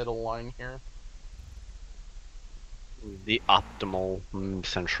the middle line here. The optimal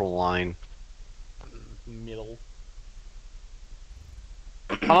central line. Middle.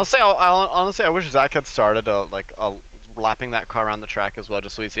 Honestly, honestly, I wish Zach had started lapping that car around the track as well,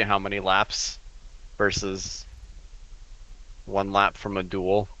 just so we see how many laps versus one lap from a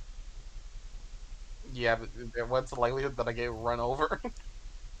duel. Yeah, but what's the likelihood that I get run over?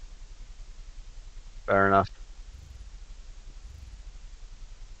 Fair enough.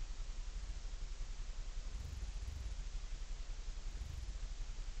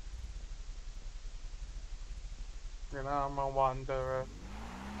 And I'm a wanderer.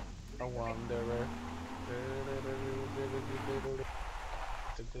 A wanderer.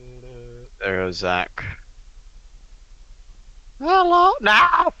 There goes Zach. Hello,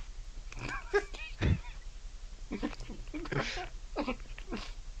 now.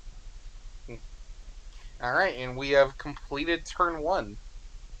 Alright, and we have completed turn 1.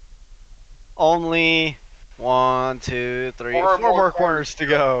 Only 1, 2, 3, Four 4 more more corners corners to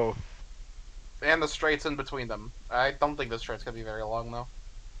go. And the straights in between them. I don't think this straight's gonna be very long, though.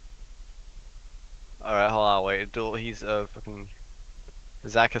 Alright, hold on, wait. Duel, he's fucking.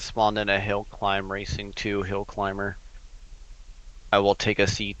 Zach has spawned in a hill climb racing 2 hill climber. I will take a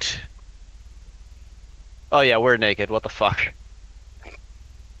seat. Oh yeah, we're naked. What the fuck?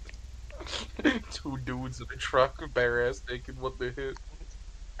 2 dudes in a truck, bare ass naked. What the hit?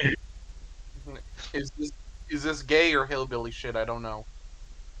 Is this gay or hillbilly shit? I don't know.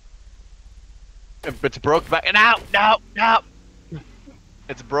 It's Brokeback. No, no, no.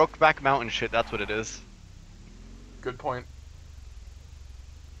 It's Brokeback Mountain shit. That's what it is. Good point.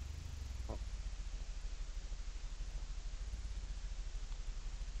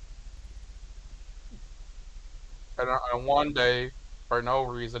 And one day, for no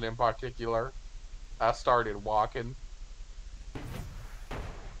reason in particular, I started walking.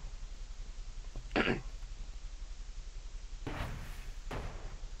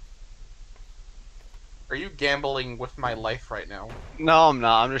 Are you gambling with my life right now? No, I'm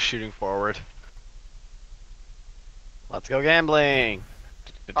not. I'm just shooting forward. Let's go gambling.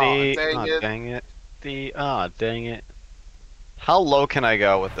 Aw, dang it. Dang it. Dang it. How low can I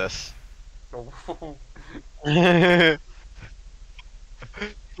go with this? You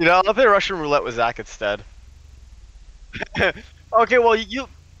know, I'll play Russian roulette with Zach instead. Okay, well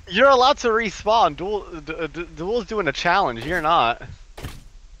you're allowed to respawn. Duel's doing a challenge. You're not.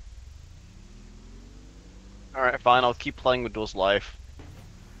 All right, fine. I'll keep playing with Duel's life.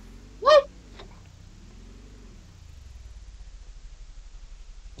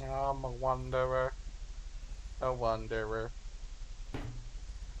 I'm a wanderer. A wanderer.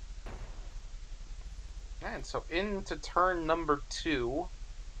 And so into turn number 2.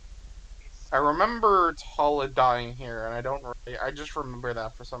 I remember Tala dying here, and I don't really, I just remember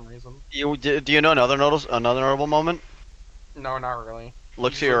that for some reason. Do you know another notable moment? No, not really.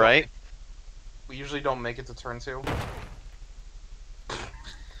 Look to your right. We usually don't make it to turn 2.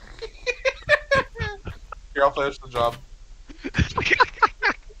 Here, I'll finish the job. Look at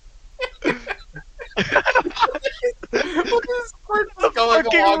this squirt just going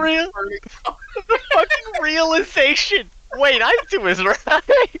along. The fucking realization. Wait, I'm to his right.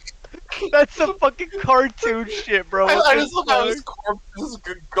 That's some fucking cartoon shit, bro. I just love how his corpse is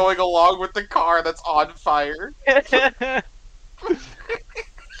going along with the car that's on fire.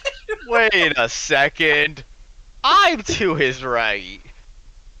 Wait a second. I'm to his right.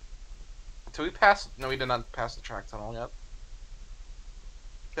 Did we pass? No, we did not pass the track tunnel yet.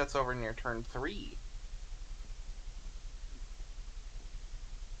 That's over near turn 3.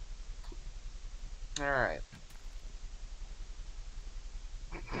 Alright.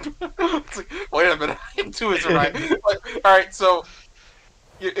 Wait a minute, I'm to his right. Alright, so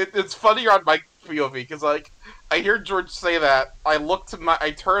it's funny on my POV because like I hear George say that. I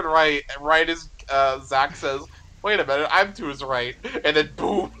turn right, and right as Zach says, "Wait a minute, I'm to his right," and then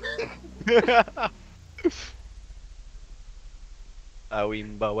boom. Holy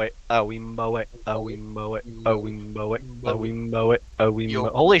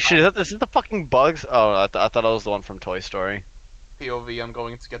shit, this is the fucking bugs? Oh, I thought it was the one from Toy Story. POV, I'm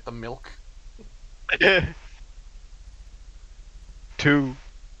going to get the milk. 2.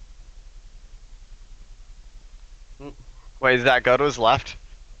 Wait, does that go to his left?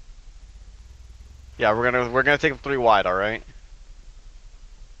 Yeah, we're gonna take him 3 wide, alright?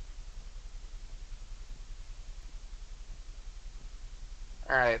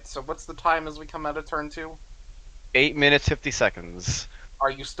 Alright, so what's the time as we come out of turn 2? 8 minutes 50 seconds. Are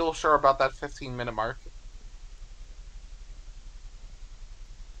you still sure about that 15-minute mark?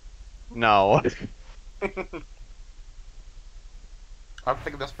 No. I'm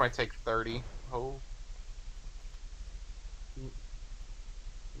thinking this might take 30. Oh.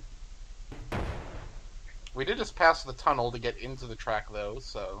 We did just pass the tunnel to get into the track, though,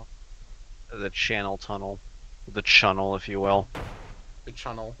 so... The channel tunnel. The chunnel, if you will. The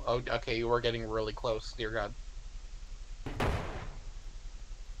tunnel. Oh, okay, you were getting really close, dear God.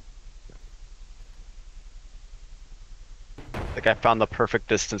 Like I found the perfect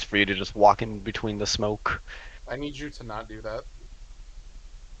distance for you to just walk in between the smoke. I need you to not do that.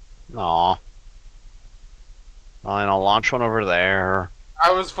 Aw. Fine, I'll launch one over there.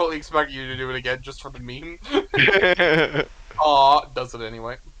 I was fully expecting you to do it again just for the meme. Aw, does it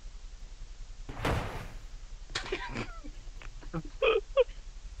anyway.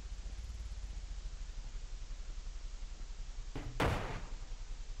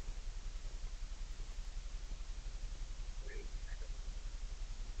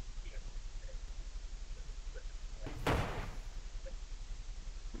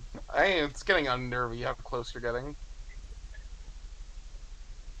 Hey, it's getting unnervy how close you're getting.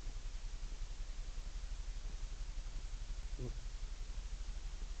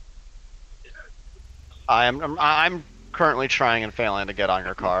 I'm currently trying and failing to get on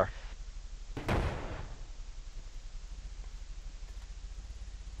your car.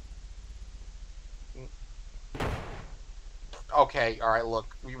 Okay, alright,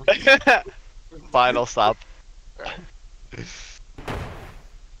 look. Final stop.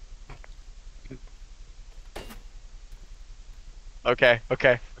 Okay.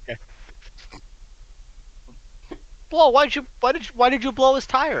 Blow, why did you blow his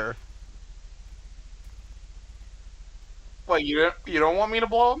tire? What, you don't want me to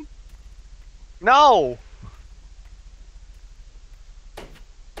blow him? No!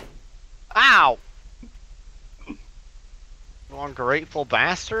 Ow! You ungrateful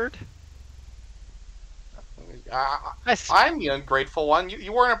bastard. I'm the ungrateful one.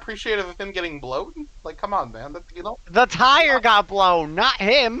 You weren't appreciative of him getting blown? Like, come on, man. The tire got blown, not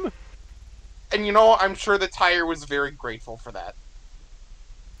him! And I'm sure the tire was very grateful for that.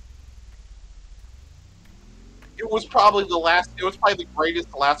 It was probably the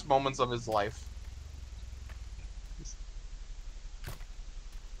greatest last moments of his life.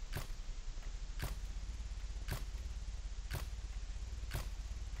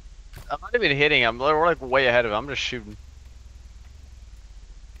 I'm not even hitting him. We're like way ahead of him. I'm just shooting.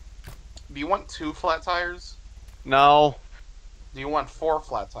 Do you want 2 flat tires? No. Do you want 4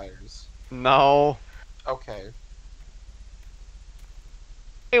 flat tires? No. Okay.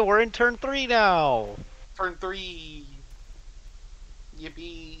 Hey, we're in turn 3 now. Turn 3.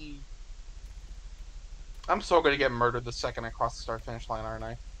 Yippee. I'm so gonna get murdered the second I cross the start-finish line, aren't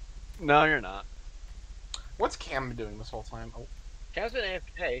I? No, you're not. What's Cam been doing this whole time? Oh. Cam's been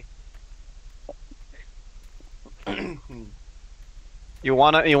AFK. You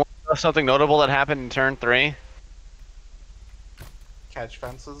wanna know something notable that happened in turn 3? Catch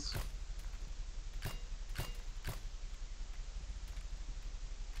fences.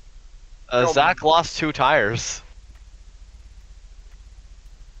 Zach lost 2 tires.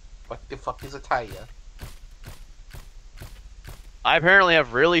 What the fuck is a tire? I apparently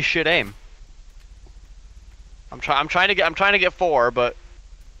have really shit aim. I'm trying to get 4, but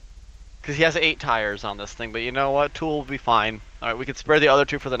because he has 8 tires on this thing. But you know what? 2 will be fine. All right, we can spare the other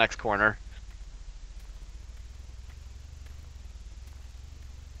 2 for the next corner.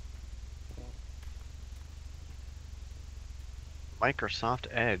 Microsoft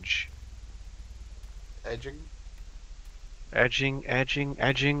Edge. Edging. Edging.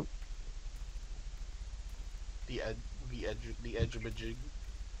 The edge of a jig.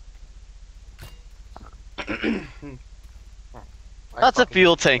 That's a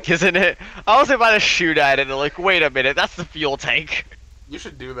fuel tank, isn't it? I was about to shoot at it and like, wait a minute, that's the fuel tank. You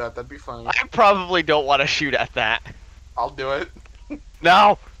should do that, that'd be funny. I probably don't want to shoot at that. I'll do it.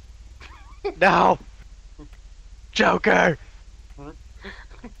 No! No! Joker!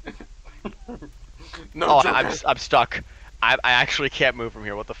 No, oh, Joker. I'm stuck. I actually can't move from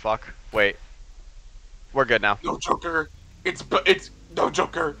here, what the fuck? Wait. We're good now. No, Joker. No,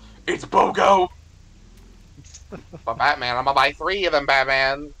 Joker. It's BOGO. But Batman, I'm gonna buy 3 of them,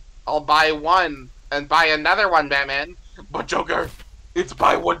 Batman. I'll buy 1 and buy another one, Batman. But Joker, it's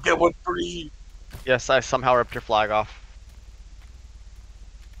buy 1 get 1 free. Yes, I somehow ripped your flag off.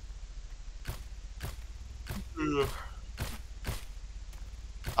 Ugh.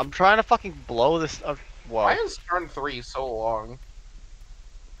 I'm trying to fucking blow this. Whoa. Why is turn 3 so long?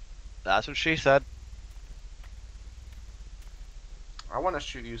 That's what she said. I want to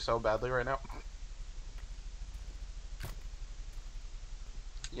shoot you so badly right now.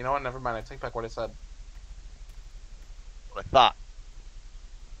 You know what? Never mind. I take back what I said. What I thought.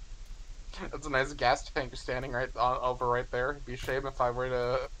 That's a nice gas tank standing over right there. It'd be a shame if I were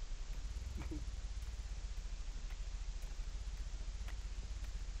to.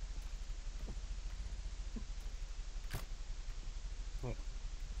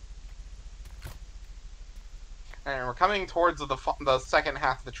 And we're coming towards the second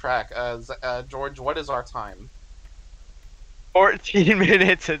half of the track. George, what is our time? 14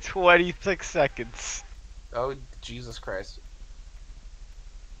 minutes and 26 seconds. Oh, Jesus Christ.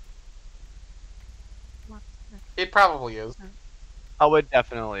 It probably is. Oh, it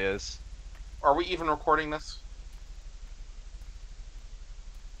definitely is. Are we even recording this?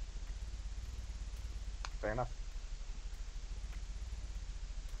 Fair enough.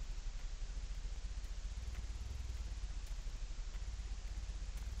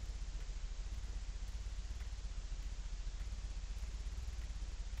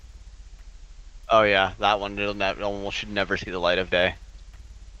 Oh yeah, that one. That one should never see the light of day.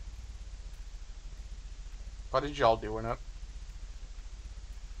 What did y'all do in it?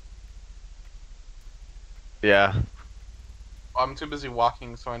 Yeah. I'm too busy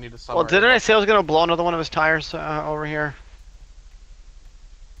walking, so I need to Well, summarize. didn't I say I was gonna blow another one of his tires over here?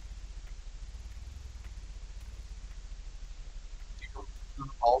 The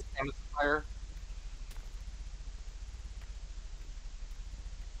balls on his tire?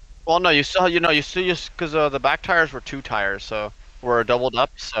 Well, no, you still, because the back tires were 2 tires, so were doubled up.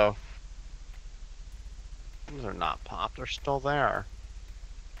 So these are not popped; they're still there.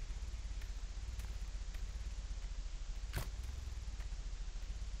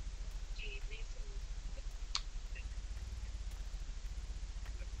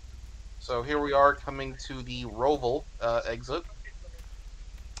 So here we are coming to the Roval exit.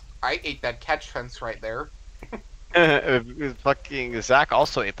 I ate that catch fence right there. Fucking Zach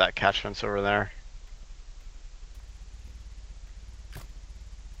also ate that catch fence over there.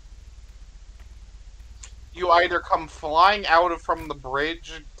 You either come flying out from the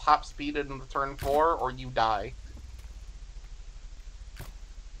bridge, top speed into turn 4, or you die.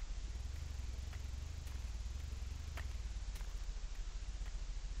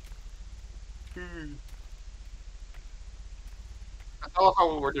 I love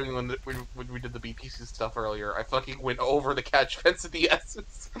how we were doing when we did the BPC stuff earlier. I fucking went over the catch fence in the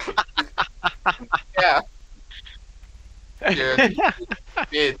essence. Yeah. Yeah,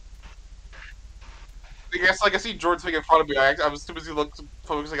 did. I guess, like, I see George making fun of me. I was too busy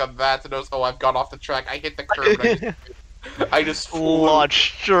focusing on that to notice, oh, I've gone off the track. I hit the curb and I just flew.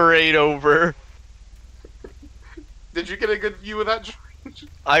 Launched straight over. Did you get a good view of that, George?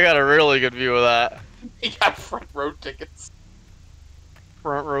 I got a really good view of that. He got front row tickets.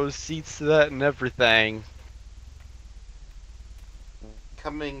 Front row seats to that and everything.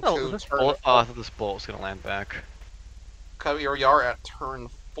 Coming Oh, to this turn bullet. Oh, I thought this bullet was gonna land back. Here we are at turn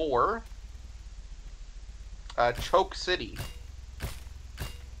 4. Choke City.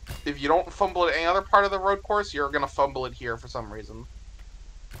 If you don't fumble at any other part of the road course, you're gonna fumble it here for some reason.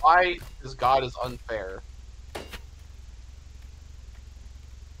 Why? Because God is unfair.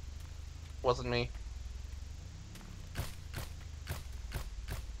 Wasn't me.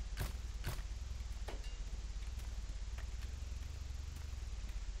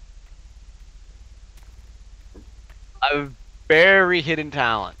 A very hidden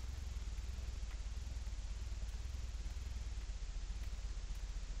talent.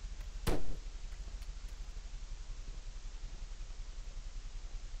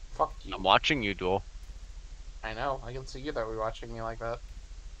 Fuck you. I'm watching you, Duel. I know. I can see you that we're watching me like that.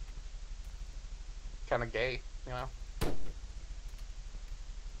 Kind of gay, you know.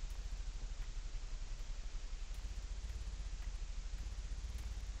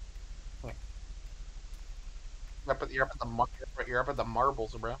 You're up at the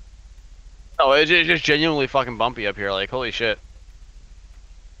marbles, bro. No, it's just genuinely fucking bumpy up here. Like, holy shit.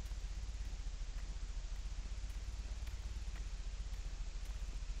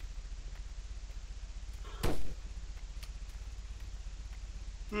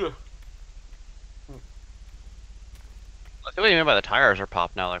 Ugh. I see what you mean by the tires are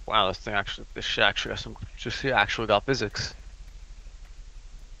popped now. Like, wow, this shit actually got some, just actually got physics.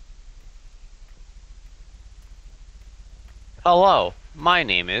 Hello, my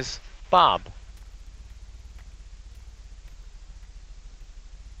name is Bob.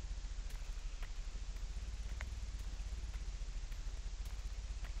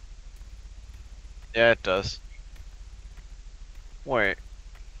 Yeah, it does. Wait,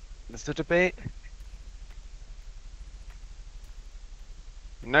 is the debate?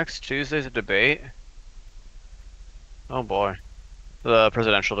 Next Tuesday's a debate? Oh boy. The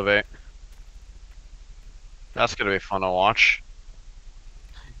presidential debate. That's gonna be fun to watch.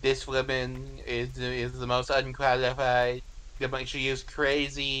 This woman is the most unqualified. She is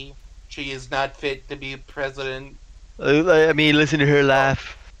crazy. She is not fit to be president. I mean, listen to her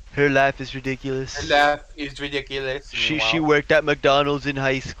laugh. Her life is ridiculous. That is ridiculous. She Meanwhile, worked at McDonald's in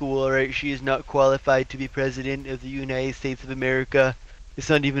high school, alright? She is not qualified to be president of the United States of America. It's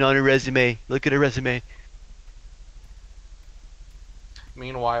not even on her resume. Look at her resume.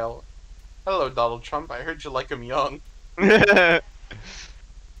 meanwhile, hello, Donald Trump. I heard you like him young.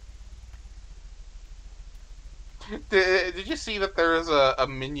 Did you see that there is a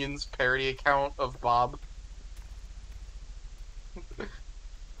Minions parody account of Bob?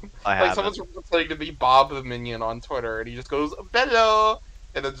 I Like, haven't. someone's pretending to be Bob the Minion on Twitter, and he just goes, "Bello!"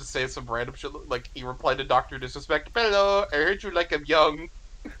 And then just says some random shit, like, he replied to Dr. Disrespect, "Bello, I heard you like him young."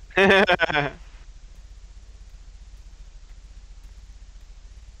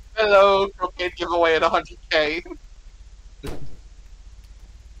 Hello, cocaine giveaway at 100K.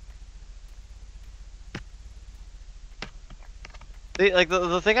 Like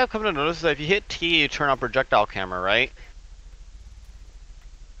the thing I've come to notice is that if you hit T, you turn on projectile camera, right?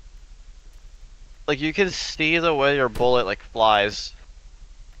 Like you can see the way your bullet like flies.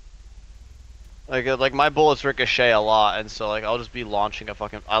 Like my bullets ricochet a lot, and so like I'll just be launching a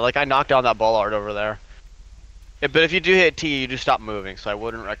fucking. I knocked down that bollard over there. Yeah, but if you do hit T, you just stop moving, so I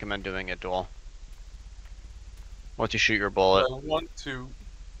wouldn't recommend doing it dual. Once you shoot your bullet, I want to.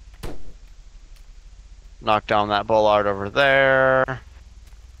 knock down that bollard over there.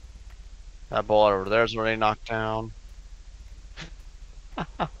 That bollard over there is already knocked down.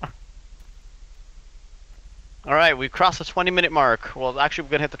 Alright, we've crossed the 20-minute mark. Well, actually,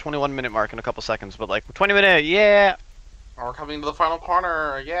 we're gonna hit the 21-minute mark in a couple seconds, but like, 20-minute, yeah! We're coming to the final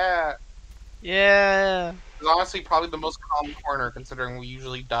corner, yeah! Yeah! It's honestly probably the most calm corner, considering we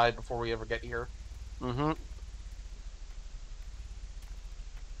usually die before we ever get here. Mm-hmm.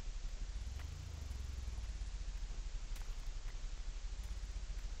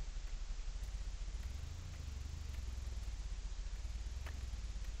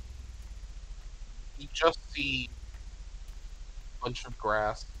 You just see a bunch of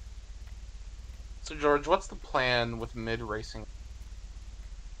grass. So, George, what's the plan with mid-racing?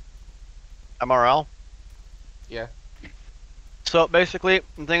 MRL? Yeah. So, basically,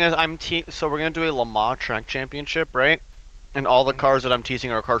 the thing is, so we're gonna do a Le Mans track championship, right? And all the cars that I'm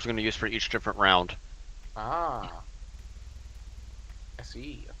teasing are cars we're gonna use for each different round. Ah. I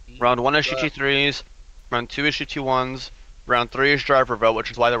see. Round 1 is GT3s, round 2 is GT1s, round 3 is driver vote, which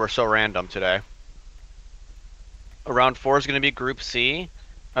is why they were so random today. Round 4 is going to be Group C,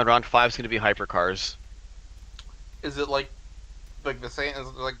 and round 5 is going to be hypercars. Is it like the same? Is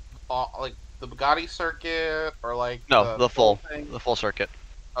it like the Bugatti circuit or like No, the full full thing? circuit.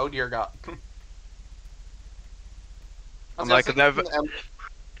 Oh dear God. I'm like, the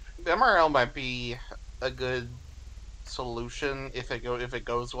MRL might be a good solution if it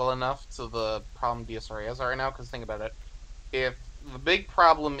goes well enough to the problem DSRA has right now. Because think about it, if the big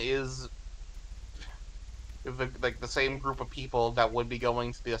problem is if the same group of people that would be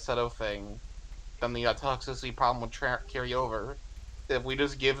going to the Assetto thing, then the toxicity problem would carry over. If we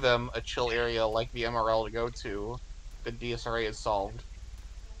just give them a chill area like the MRL to go to, the DSRA is solved.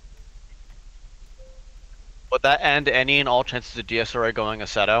 Would that end any and all chances of DSRA going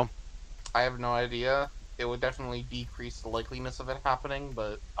Assetto? I have no idea. It would definitely decrease the likeliness of it happening,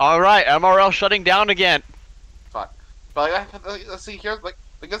 but Alright, MRL shutting down again! fuck. But let's see, here's like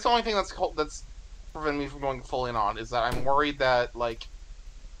that's the only thing that's preventing me from going full in on, is that I'm worried that like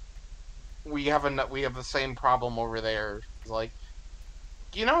we have the same problem over there. It's like,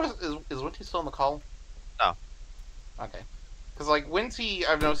 do you know is Winty still in the call? No. Okay. Because like Winty,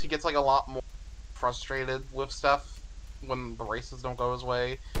 I've noticed he gets like a lot more frustrated with stuff when the races don't go his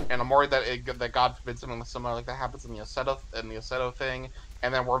way, and I'm worried that God forbid something similar like that happens in the Assetto thing,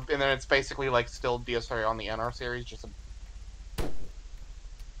 and then it's basically like still DSRA on the NR series, just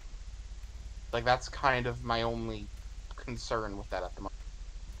like that's kind of my only concern with that at the moment.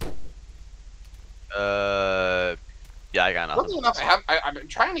 Yeah, I got nothing. Luckily enough, I've been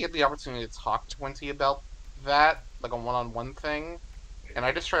trying to get the opportunity to talk to Winty about that, like a one-on-one thing, and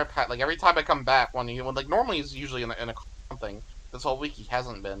I just try to like every time I come back when like normally he's usually in a something. This whole week he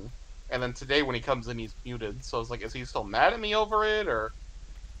hasn't been, and then today when he comes in he's muted. So it's like, is he still mad at me over it, or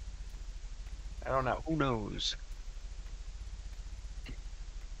I don't know. Who knows?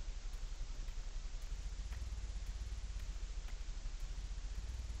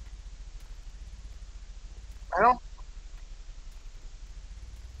 I don't.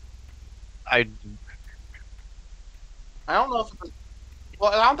 I I don't know if it's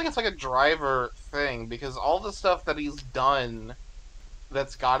well, I don't think it's like a driver thing, because all the stuff that he's done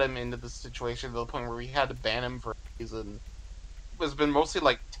that's got him into this situation to the point where we had to ban him for a reason has been mostly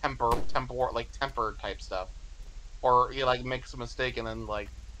like temper type stuff, or he like makes a mistake and then like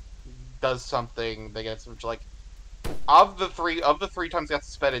does something, they get like of the three times he got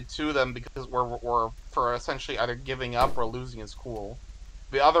suspended, 2 of them because were for essentially either giving up or losing his cool.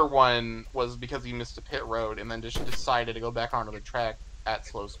 The other one was because he missed a pit road and then just decided to go back onto the track at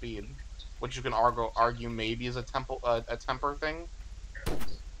slow speed, which you can argue maybe is a temper thing.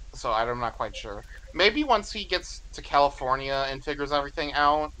 So I'm not quite sure. Maybe once he gets to California and figures everything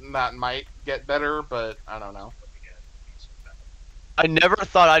out, that might get better, but I don't know. I never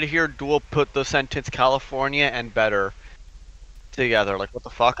thought I'd hear Duel put the sentence California and better together. Like, what the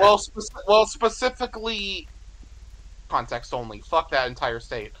fuck? Well, specifically context only. Fuck that entire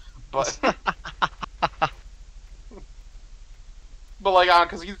state. But but like,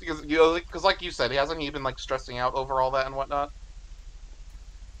 because like you said, he hasn't even like stressing out over all that and whatnot.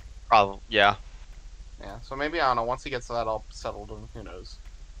 Probably, yeah. Yeah, so maybe I don't know. Once he gets that all settled, who knows?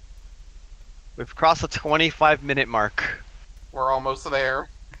 We've crossed the 25-minute mark. We're almost there.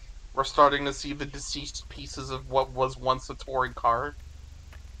 We're starting to see the deceased pieces of what was once a touring car.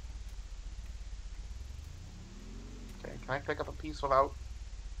 Okay, can I pick up a piece without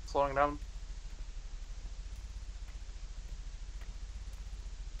slowing down?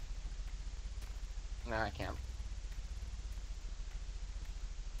 Nah, I can't.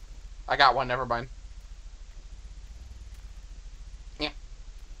 I got one, never mind. Yeah.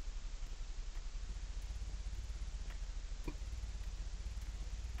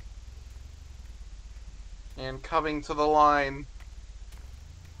 And coming to the line.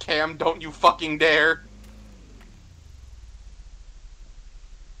 Cam, don't you fucking dare.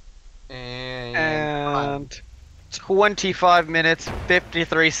 And 25 minutes,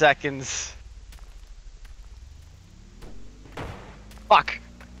 53 seconds. Fuck!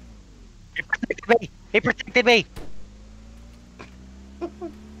 He protected me! He protected me!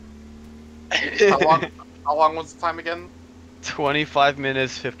 How long was the time again? 25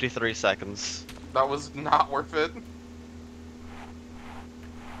 minutes, 53 seconds. That was not worth it.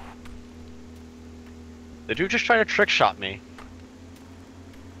 Did you just try to trick shot me?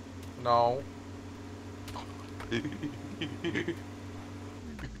 No.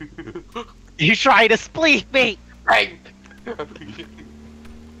 You tried to spleef me! Hey!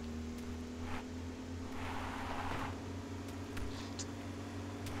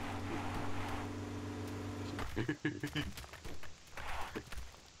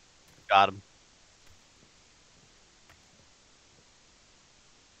 Got him.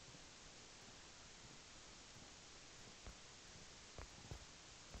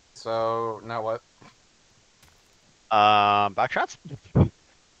 So, now what? Backshots?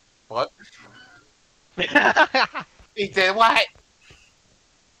 What? He did what?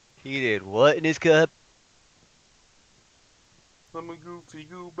 He did what in his cup? I'm a goofy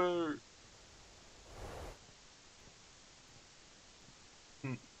goober.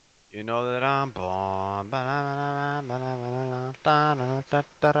 You know that I'm born. Well,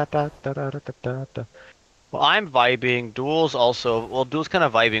 I'm vibing. Duel's also... Well, Duel's kind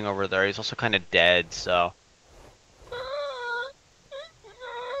of vibing over there. He's also kind of dead, so...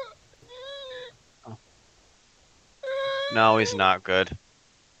 No, he's not good.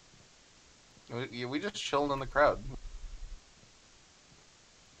 We just chilled in the crowd.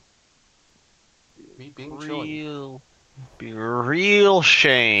 Me being chilling. Be a real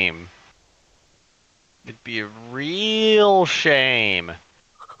shame. It'd be a real shame.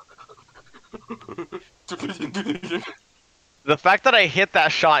 The fact that I hit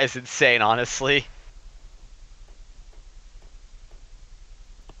that shot is insane, honestly.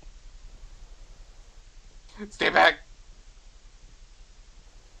 Stay back.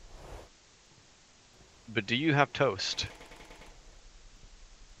 But do you have toast?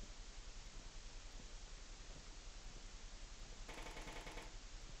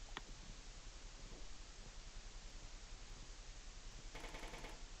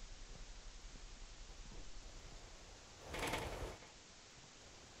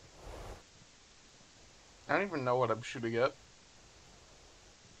 I don't even know what I'm shooting at. Of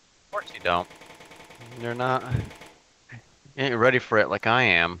course you don't. You're not... You ain't ready for it like I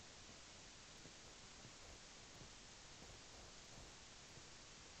am.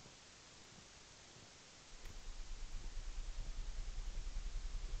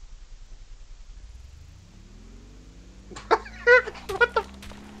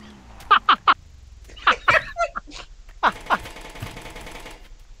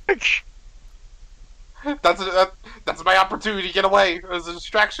 That's my opportunity to get away. It was a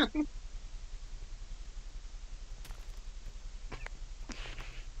distraction.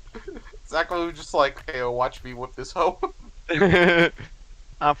 Zach was just like, "Hey, watch me whip this hoe." I'm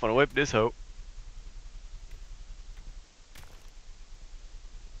gonna whip this hoe.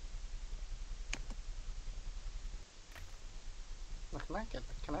 get?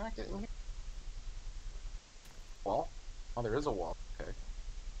 Can I not get in here? Wall? Oh, there is a wall. Okay.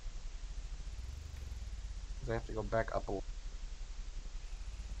 Because I have to go back up a little.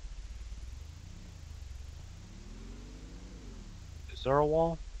 Is there a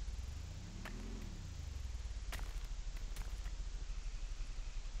wall?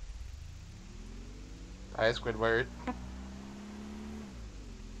 Hi, Squidward.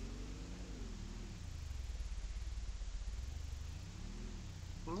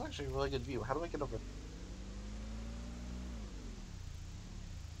 That's actually a really good view. How do I get over?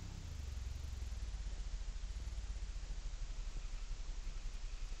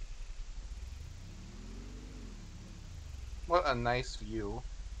 What a nice view.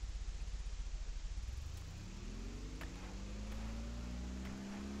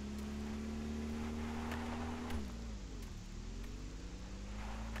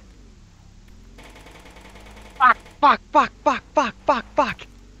 Fuck!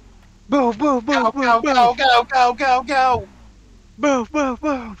 Move! Go, go, go, go, go, go, go!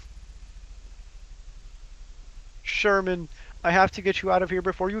 Move! Sherman, I have to get you out of here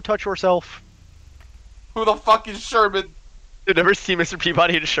before you touch yourself. Who the fuck is Sherman? You never see Mr.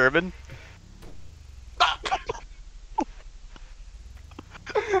 Peabody and Sherman? How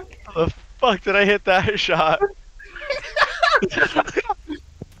the fuck did I hit that shot?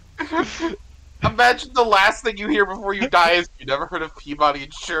 Imagine the last thing you hear before you die is you never heard of Peabody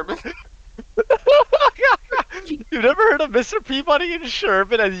and Sherman. You never heard of Mr. Peabody and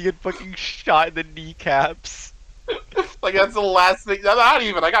Sherman as you get fucking shot in the kneecaps? Like that's the last thing. Not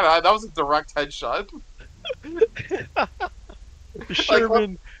even. That was a direct headshot.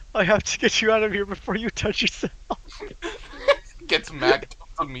 Sherman, I have to get you out of here before you touch yourself. Gets mad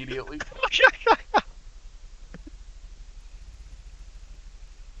immediately.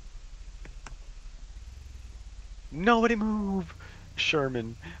 Nobody move!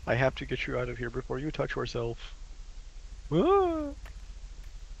 Sherman, I have to get you out of here before you touch yourself. Ah.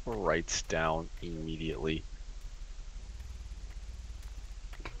 Writes down immediately.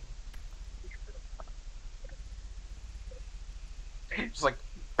 Just like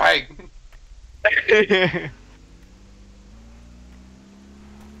bang.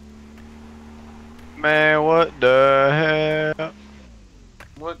 Man, what the hell?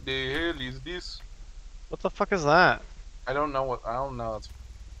 What the hell is this? What the fuck is that? I don't know what. I don't know. It's...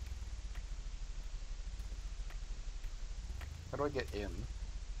 How do I get in?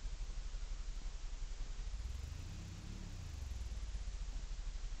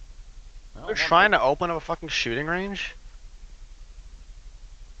 They're trying to open up a fucking shooting range?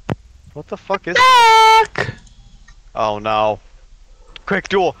 What the fuck is Fuck! Oh no. Quick,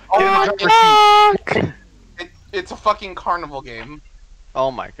 Duel! Oh Get in my the driver's seat! It's a fucking carnival game.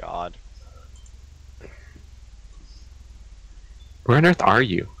 Oh my god. Where on earth are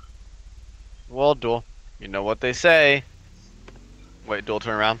you? Well, Duel, you know what they say. Wait, Duel,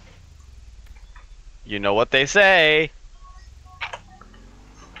 turn around. You know what they say.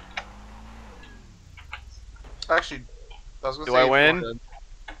 Actually, I was gonna Do say. I it's win? more good.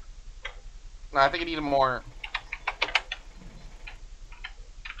 No, I think I need more.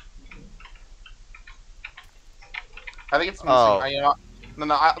 I think it's missing. Oh.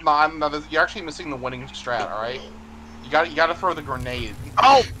 You're actually missing the winning strat. All right. You gotta throw the grenade.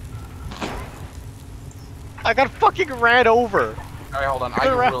 Oh! I got fucking ran over. Alright, hold on. I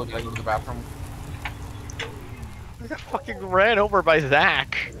really gotta go to the bathroom. I got fucking ran over by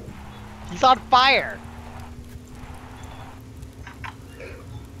Zach. He's on fire.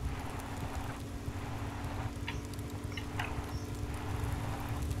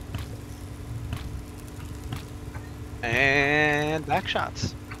 And back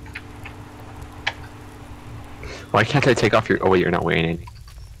shots. Why can't I take off your... Oh wait, you're not wearing any.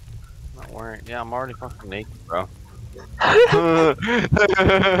 Not wearing. Yeah, I'm already fucking naked, bro.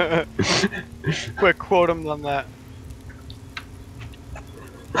 Quick, quote him on that.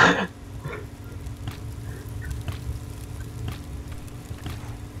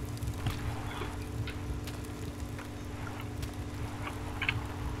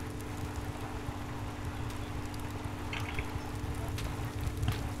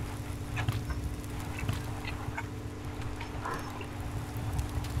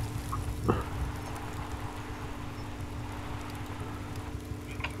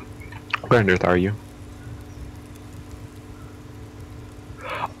 Where on earth are you?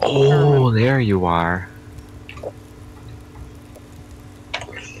 Oh, there you are.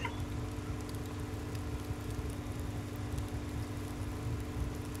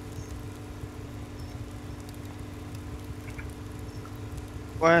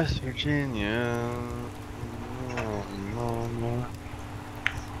 West Virginia.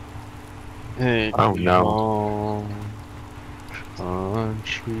 Take Oh, me no. home,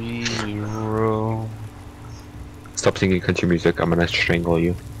 country road. Stop singing country music. I'm gonna strangle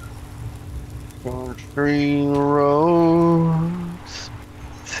you. Country roads,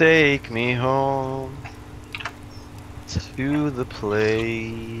 take me home to the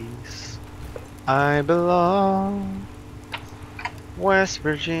place I belong. West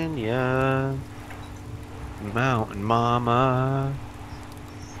Virginia, Mountain Mama,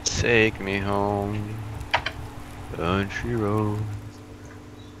 take me home. Country road,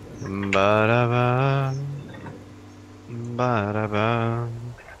 ba-da-ba, ba-da-ba,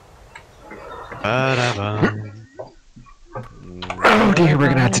 ba-da-ba. Oh dear, we're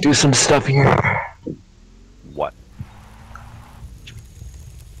gonna have to do some stuff here. What?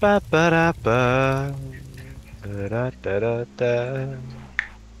 Ba ba da ba da da da da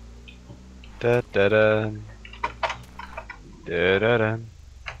da da da da da da.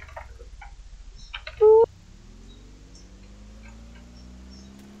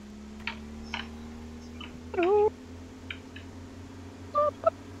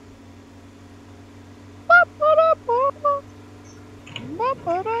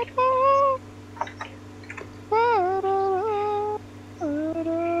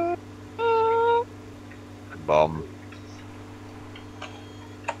 Bum.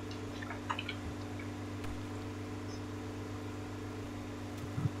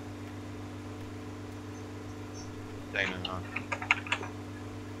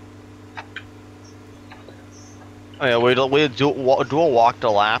 Oh yeah, we do a walk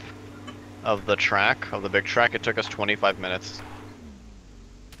to lap of the track, of the big track. It took us 25 minutes.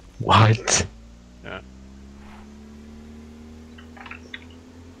 What? Yeah.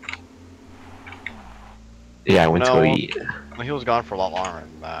 Yeah, I went to go No, eat. well, he was gone for a lot longer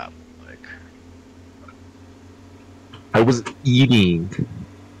than that. Like, I was eating.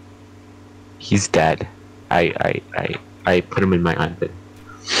 He's dead. I put him in my oven.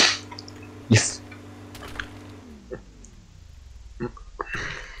 Yes.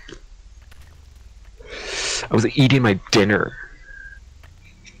 I was eating my dinner.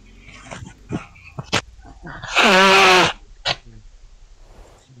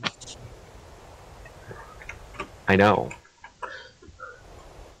 I know.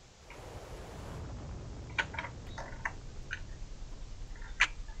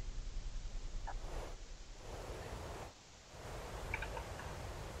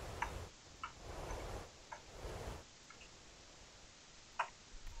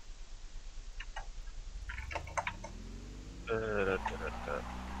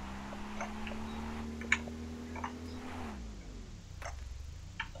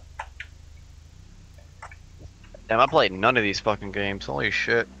 damn, I played none of these fucking games. Holy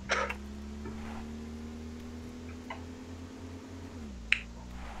shit.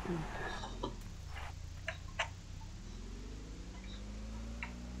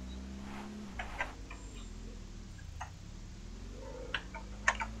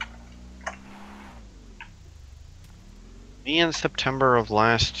 Me in September of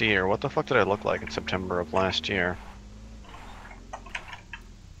last year. What the fuck did I look like in September of last year?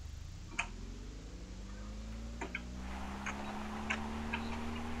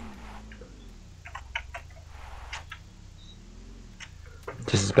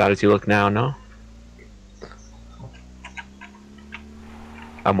 Just as bad as you look now, no?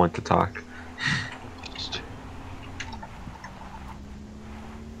 I want to talk.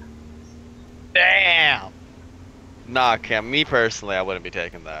 Damn! Nah, Cam, me personally, I wouldn't be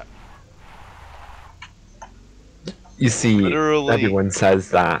taking that. You see, Literally. everyone says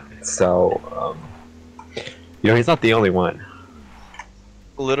that, so, he's not the only one.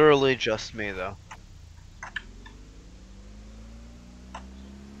 Literally just me, though.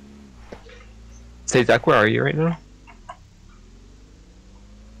 Say, Zach, where are you right now?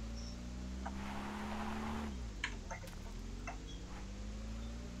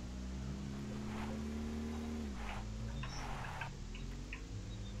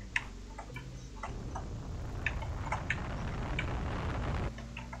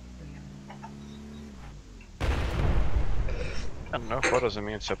 I don't know photos of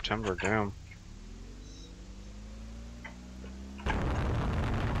me in September, damn.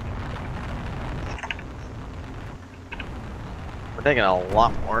 We're taking a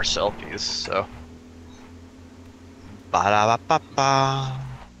lot more selfies, so. Ba-da-ba-ba-ba.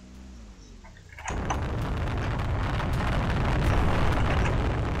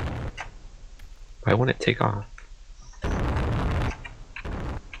 Why won't it take off?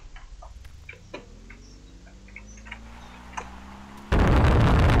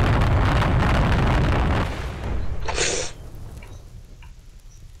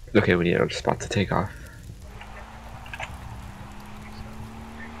 Okay, we need our spot to take off.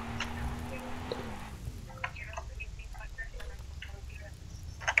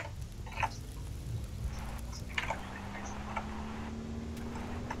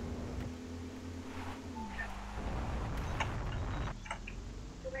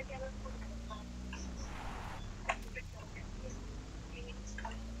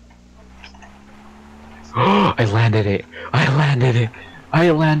 I landed it! I landed it!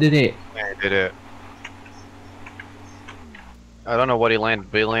 I landed it! I did it. I don't know what he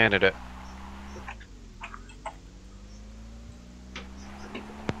landed, but he landed it.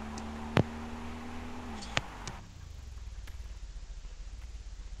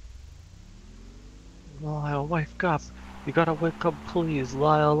 Lyle, wake up. You gotta wake up, please.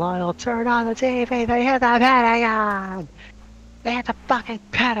 Lyle, turn on the TV. They hit the Pentagon. They hit the fucking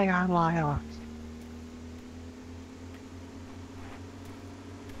Pentagon, Lyle.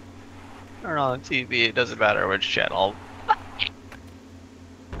 Turn on the TV. It doesn't matter which channel.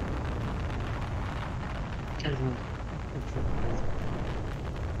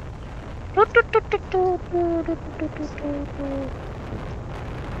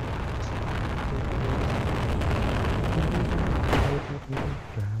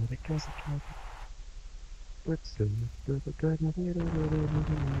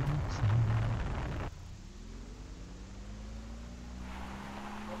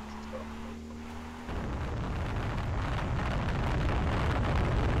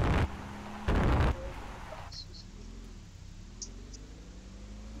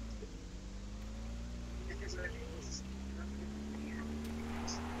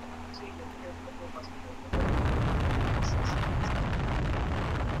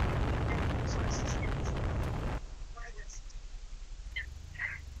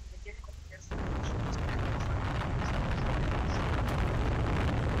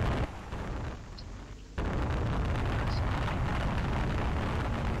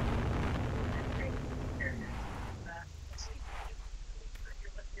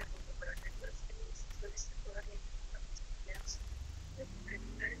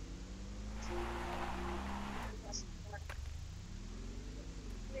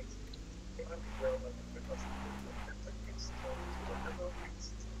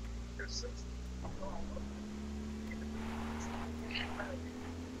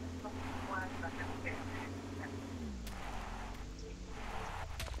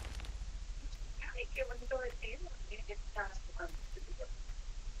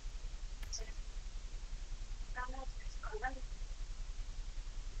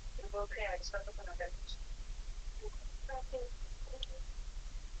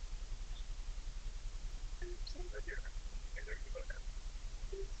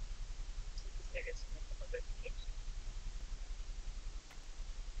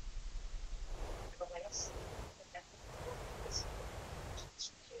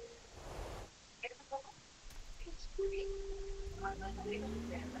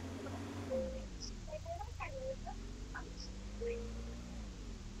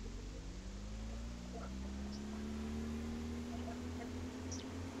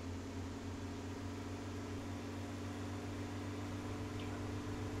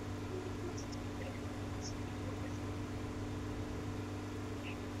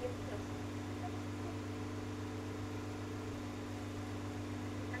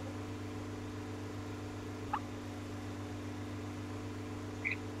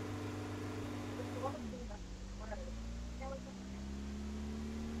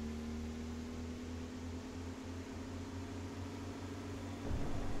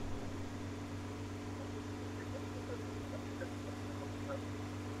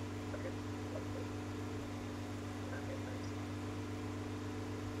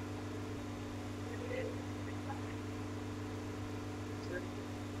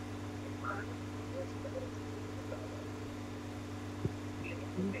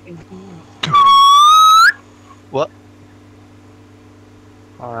 What?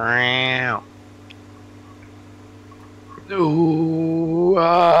 Wow. Ooh,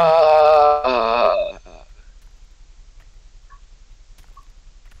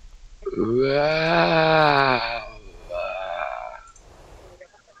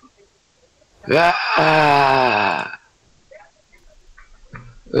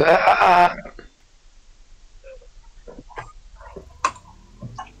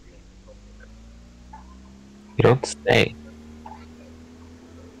 You don't say.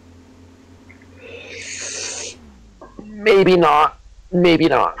 Maybe not. Maybe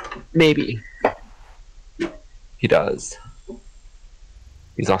not. Maybe. He does.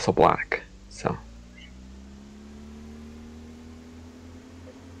 He's also black, so.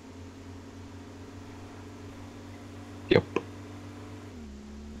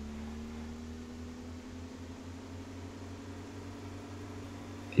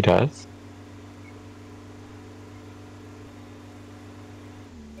 He does?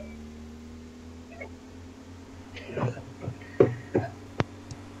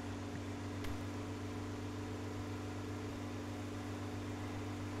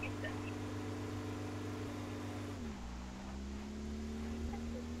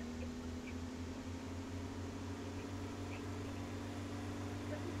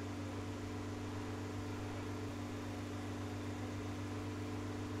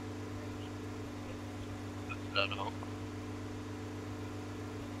 I don't know.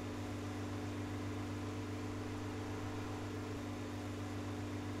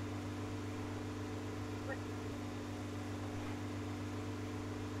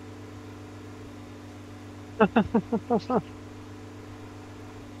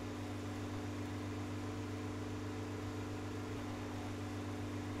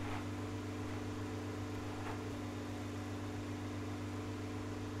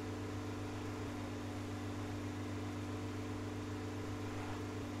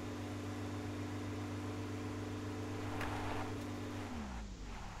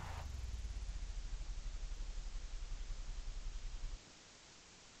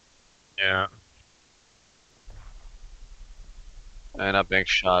 Yeah. And not being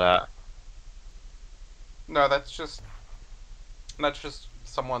shot at. No, that's just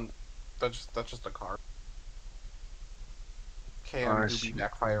someone. That's just a car. KM do be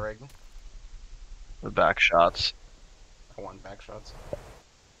backfiring. The back shots. I want back shots.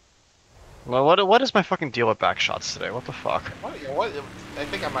 Well, what is my fucking deal with back shots today? What the fuck? What? I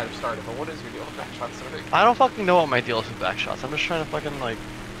think I might have started, but what is your deal with back shots today? I don't fucking know what my deal is with back shots. I'm just trying to fucking like,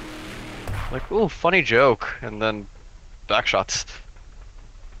 ooh, funny joke, and then back shots.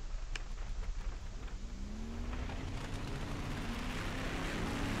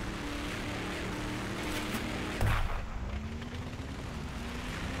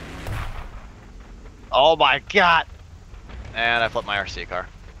 Oh my god! And I flipped my RC car.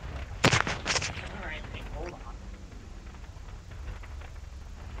 Alright, hold on.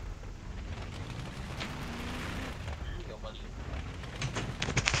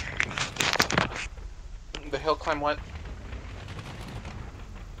 The hill climb what?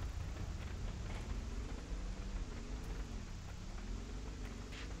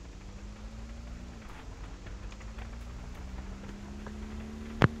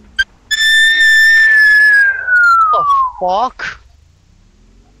 The fuck?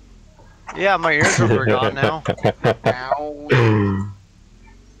 Yeah, my eardrums are gone now. Ow.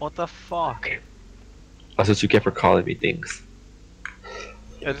 What the fuck? That's what you get for calling me things.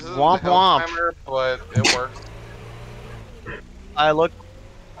 It's This isn't womp the hill womp. climber, but it works. I look.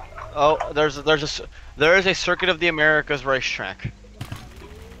 Oh, there is a Circuit of the Americas racetrack.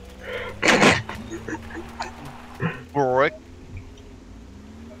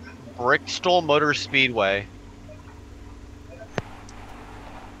 Brickstall Motor Speedway.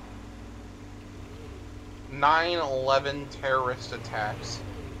 9/11 terrorist attacks.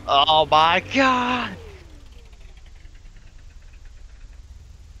 Oh my god!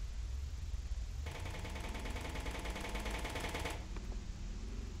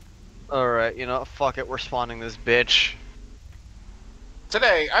 Alright, you know what? Fuck it, we're spawning this bitch.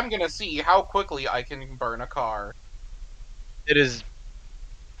 Today, I'm gonna see how quickly I can burn a car. It is.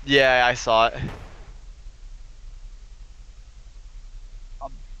 Yeah, I saw it.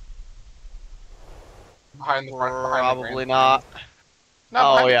 Behind the front, behind the Probably grandstand. not. No,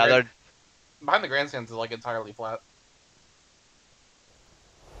 Oh behind the yeah, grand- they're. behind the grandstands is like entirely flat.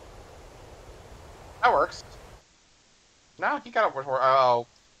 That works. No, he got it before. Oh.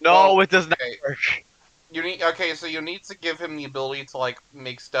 No, Well, it does not okay. work. So you need to give him the ability to like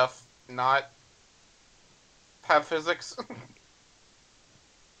make stuff not have physics.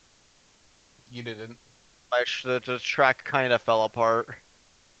 You didn't. The track kind of fell apart.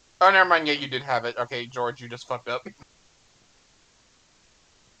 Oh, never mind. Yeah, you did have it. Okay, George, you just fucked up.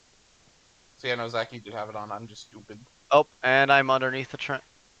 So yeah, no, Zach, you did have it on. I'm just stupid. Oh, and I'm underneath the track.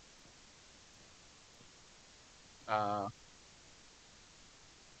 Uh,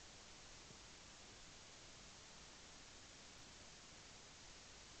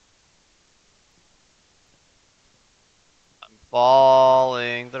 I'm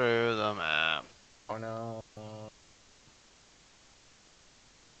falling through the map. oh no.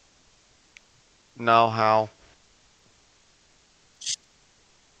 No, how?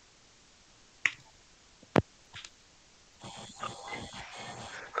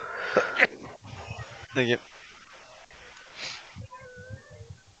 Thank you.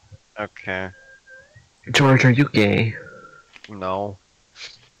 Okay. George, are you gay? No.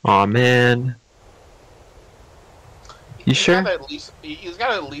 Aw, man. You sure? He's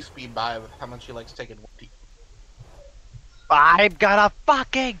gotta at least be by with how much he likes taking whiskey. I've got a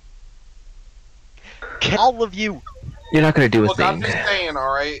fucking kill all of you. You're not gonna do a Look, I'm thing. just saying,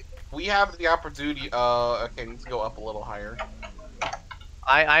 alright? We have the opportunity, okay, let's go up a little higher.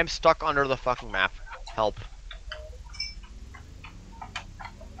 I'm stuck under the fucking map. Help.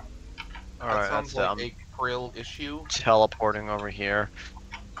 That Alright, sounds that's it. like I'm a Krill issue. teleporting over here.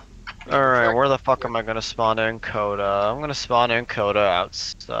 Need to Alright, check. where the fuck am I gonna spawn in Coda? I'm gonna spawn in Coda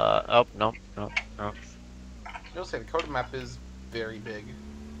outside. Oh, nope, nope, nope. You'll say the code map is very big.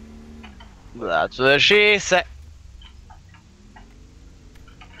 That's what she said.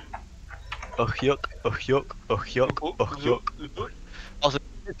 Oh yuck, oh yuck, oh yuck, oh yuck. Also,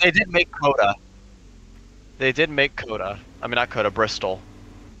 they did make Coda. They did make Coda. I mean, not Coda, Bristol.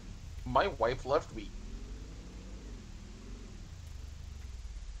 My wife left me.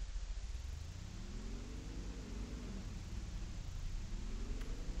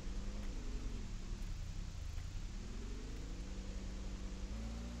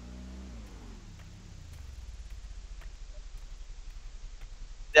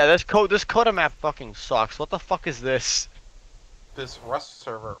 Yeah, this Coda map fucking sucks. What the fuck is this? This Rust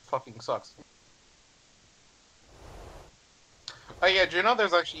server fucking sucks. Oh yeah, do you know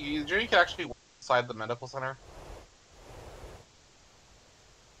there's actually, do you know you can actually walk inside the medical center?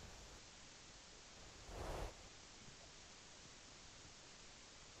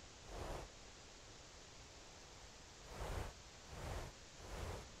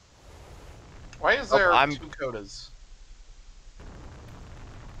 Why is there two Codas?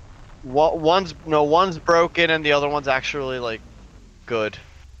 One's broken and the other one's actually like good.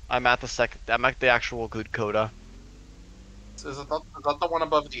 I'm at the actual good Coda. Is that the one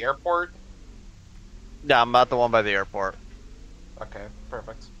above the airport? Yeah, I'm at the one by the airport. Okay,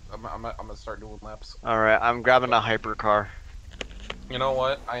 perfect. I'm gonna start doing laps. Alright, I'm grabbing a hypercar. You know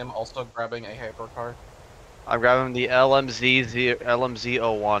what? I am also grabbing a hypercar. I'm grabbing the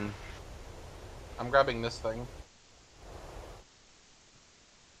LMZ01. I'm grabbing this thing.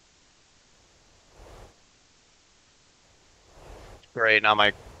 Great, now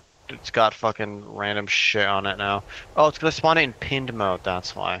it's got fucking random shit on it now. Oh, it's gonna spawn it in pinned mode,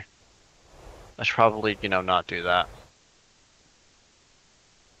 that's why. I should probably, not do that.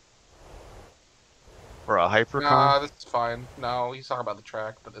 For a hypercar? Nah, this is fine. No, he's talking about the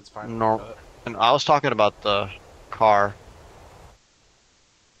track, but it's fine. No. And I was talking about the car.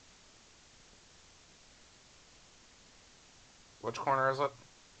 Which corner is it?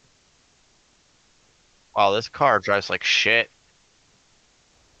 Wow, this car drives like shit.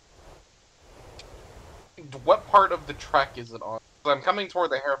 What part of the track is it on? I'm coming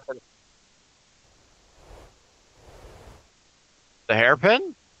toward the hairpin. The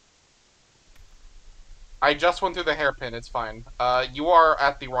hairpin? I just went through the hairpin, it's fine. You are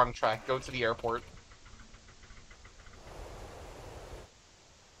at the wrong track. Go to the airport.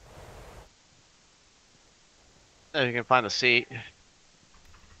 If you can find the seat.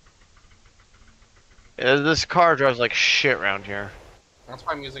 Yeah, this car drives like shit around here. That's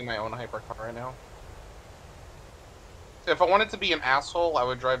why I'm using my own hypercar right now. If I wanted to be an asshole, I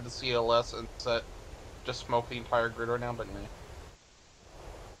would drive the CLS and just smoke the entire grid right now, but no.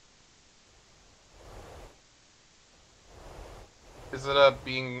 Is it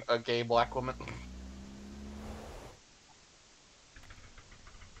being a gay black woman?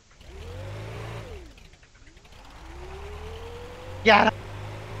 Yeah.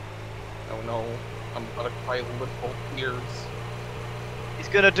 Oh no, I'm about to cry with both ears. He's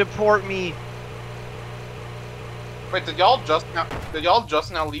gonna deport me. Wait, did y'all just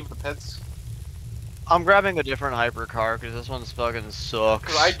now leave the pits? I'm grabbing a different hypercar because this one's fucking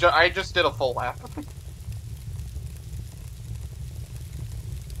sucks. Cause I just did a full lap.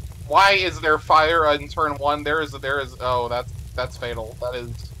 Why is there fire in turn 1? There is oh that's fatal. That is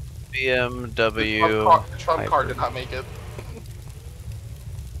BMW. The Trump car did not make it.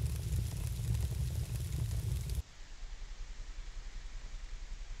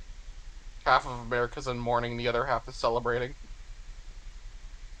 Half of America's in mourning, the other half is celebrating.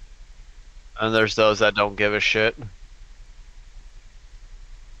 And there's those that don't give a shit.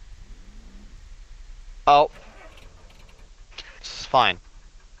 Oh. It's fine.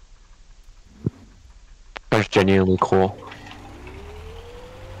 That's genuinely cool.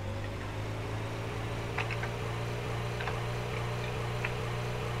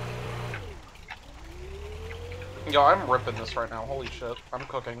 Yo, I'm ripping this right now. Holy shit. I'm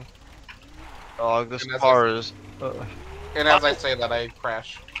cooking. Oh, this car is... And as I say that, I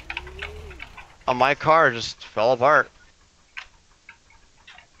crash. Oh, my car just fell apart.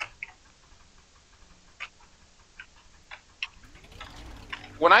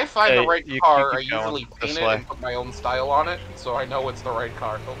 When I find the Hey, right you car, I keep going usually this paint it way. and put my own style on it, so I know it's the right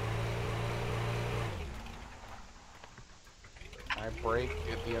car. I brake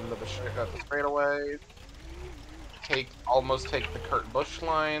at the end of the straightaway. Almost take the Kurt Busch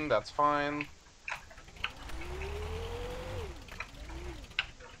line. That's fine.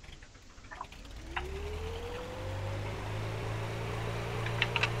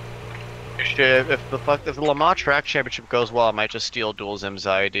 Shit, if the Le Mans Track Championship goes well, I might just steal Dual Zim's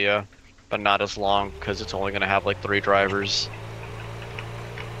idea, but not as long because it's only gonna have like 3 drivers.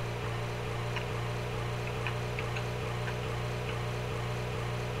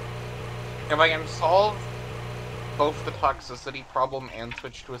 If I can solve both the toxicity problem and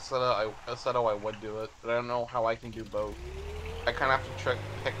switch to Assetto, I would do it, but I don't know how I can do both. I kind of have to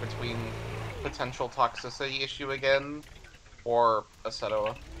pick between potential toxicity issue again, or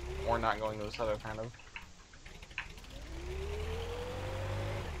Assetto, or not going to Assetto, kind of.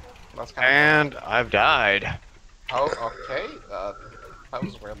 That's kind of. And I've died. Oh, okay. That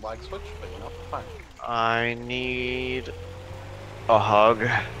was a weird lag switch, but you know, fine. I need a hug.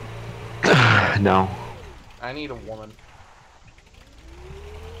 No. I need a woman.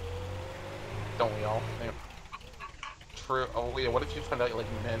 Don't we all? Yeah. True. Oh yeah. What if you find out you like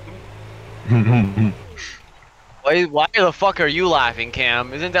men? Why the fuck are you laughing,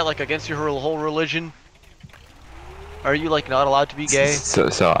 Cam? Isn't that like against your whole religion? Are you like not allowed to be gay?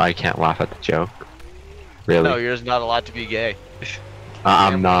 So I can't laugh at the joke? Really? No, you're just not allowed to be gay.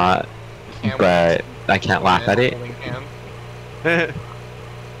 I'm not, but I can't laugh at it.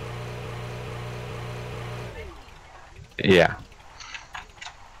 Yeah.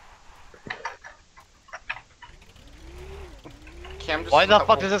 Why the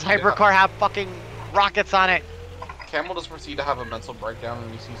fuck does this hypercar have fucking rockets on it? Cam will just proceed to have a mental breakdown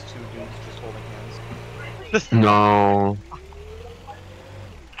when he sees 2 dudes just holding hands. No.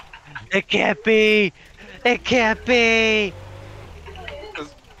 It can't be! It can't be!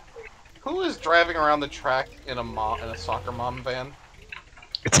 Who is driving around the track in a soccer mom van?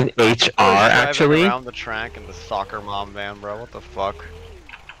 It's an HR, actually. Around the track in the soccer mom van, bro. What the fuck?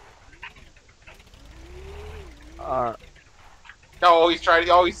 Oh, he's trying.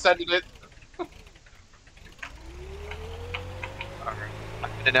 Oh, he's sending it.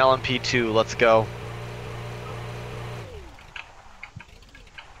 An LMP2, let's go.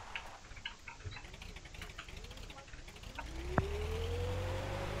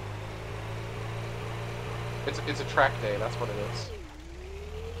 It's a track day. That's what it is.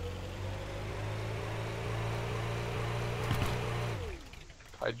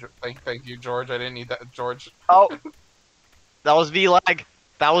 Thank you, George. I didn't need that, George. Oh, that was V-lag.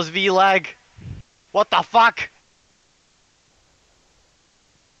 That was V-lag. What the fuck?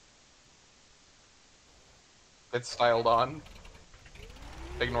 It's styled on.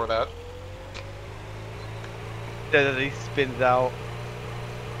 Ignore that. He spins out.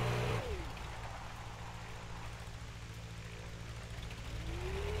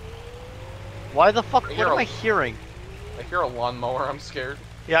 Why the fuck? What am I hearing? I hear a lawnmower. I'm scared.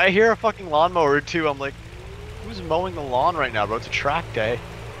 Yeah, I hear a fucking lawnmower too. I'm like, who's mowing the lawn right now, bro? It's a track day.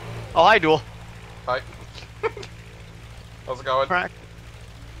 Oh, hi, Duel. Hi. How's it going? Track.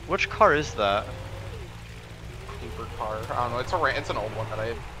 Which car is that? Paper car. I don't know. It's an old one that I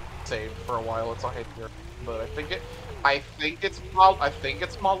had saved for a while. It's a hyper, but I think it's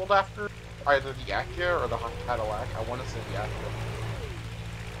modeled after either the Acura or the Cadillac. I want to say the Acura.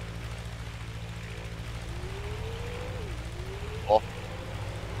 Oh.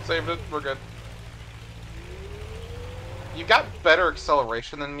 Saved it. We're good. You got better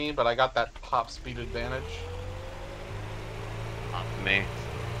acceleration than me, but I got that top speed advantage. Not me.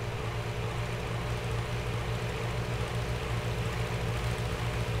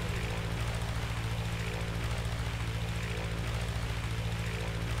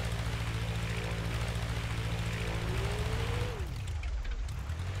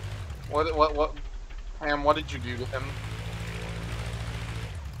 What, Pam, what did you do to him?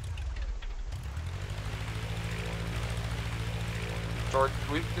 George,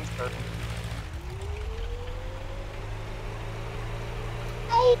 we can start.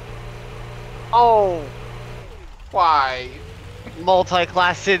 Oh! Why?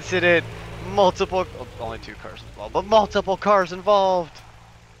 Multi-class incident. Multiple. Oh, only 2 cars involved, but multiple cars involved.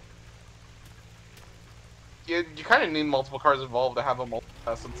 You kind of need multiple cars involved to have a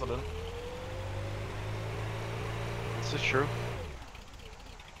multi-class incident. This is true.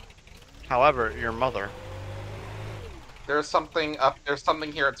 However, your mother. There's something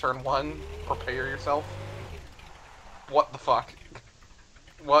here at turn 1. Prepare yourself. What the fuck?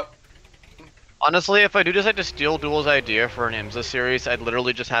 What? Honestly, if I do decide to steal Duel's idea for an IMSA series, I'd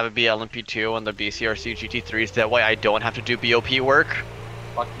literally just have it be LMP2 and the BCRC GT3s. That way I don't have to do BOP work.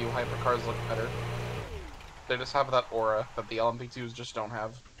 Fuck you, hypercars look better. They just have that aura that the LMP2s just don't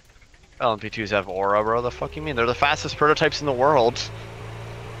have. LMP2s have aura, bro. The fuck you mean? They're the fastest prototypes in the world.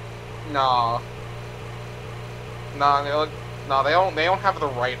 Nah. Nah, they don't have the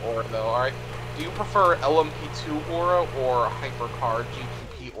right aura though, alright? Do you prefer LMP2 aura or hypercar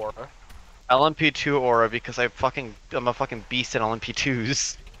GTP aura? LMP2 aura because I'm a fucking beast in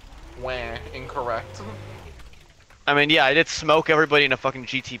LMP2s. Wah, incorrect. I mean, yeah, I did smoke everybody in a fucking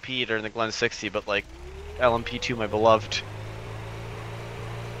GTP during the Glen 60, but like, LMP2, my beloved.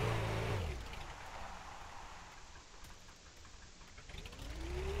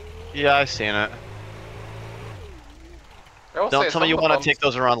 Yeah, I've seen it. Don't tell me you want to take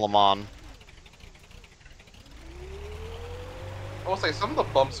those around Le Mans. I will say, some of the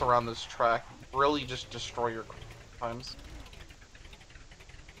bumps around this track really just destroy your times.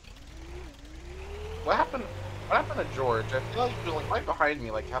 What happened? What happened to George? I feel like he was like right behind me,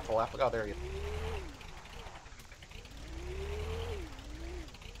 like half a lap ago. Oh, there you go.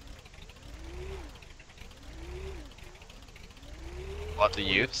 What, the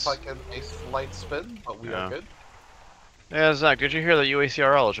youths? It's like a slight spin, but we are good. Yeah, Zach, did you hear that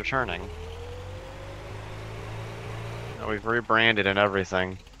UACRL is returning? No, we've rebranded and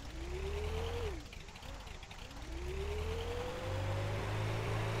everything.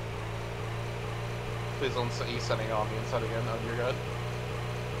 Please don't say he's sending on the inside again. Oh, you're good.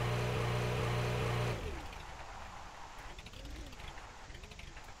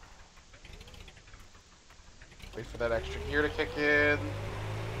 Wait for that extra gear to kick in.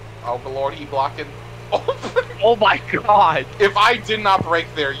 Oh, my lord, he blocking. Oh, oh my god! If I did not break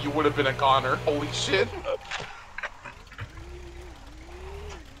there, you would have been a goner. Holy shit.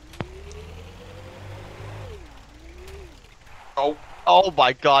 Oh. Oh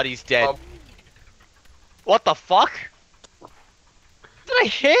my god, he's dead. What the fuck? What did I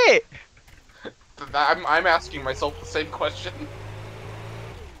hit? I'm asking myself the same question.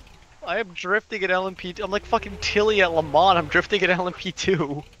 I am drifting at LMP2. I'm like fucking Tilly at Le Mans. I'm drifting at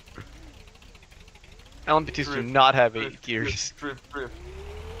LMP2. LMP2s do not have 8 gears. Drift.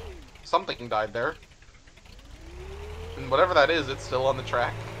 Something died there. And whatever that is, it's still on the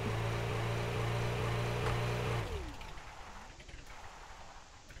track.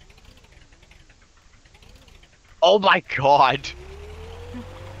 Oh my god!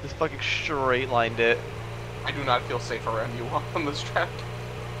 Just fucking straight lined it. I do not feel safe around you on this track.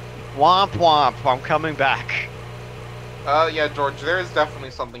 Womp womp, I'm coming back. Yeah, George, there is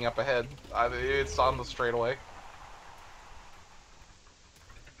definitely something up ahead. It's on the straightaway.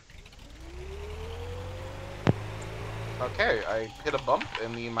 Okay, I hit a bump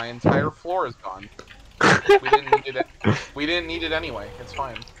and my entire floor is gone. We didn't need it. We didn't need it anyway. It's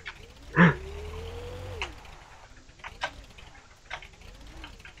fine.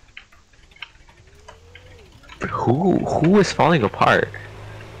 Who is falling apart?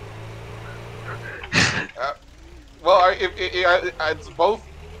 Well, it's both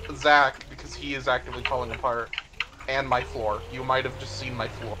Zach, because he is actively falling apart, and my floor. You might have just seen my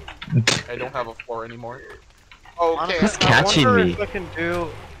floor. I don't have a floor anymore. Okay. Who's catching I wonder me? if I can do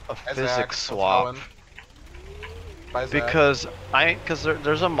a physics Zach, swap. Bye, Zach. Because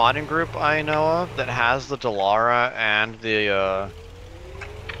there's a modding group I know of that has the Dallara and the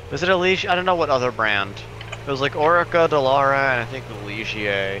is it Elige? I don't know what other brand. It was like Orica, Dallara, and I think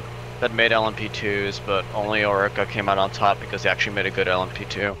Ligier that made LMP2s, but only Orica came out on top because they actually made a good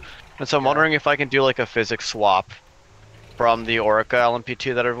LMP2. And so I'm wondering if I can do like a physics swap from the Orica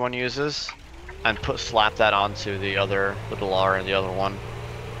LMP2 that everyone uses and slap that onto the Dallara and the other one.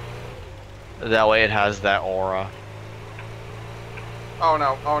 That way it has that aura. Oh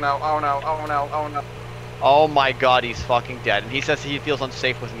no, oh no, oh no, oh no, oh no. Oh my god, he's fucking dead. And he says he feels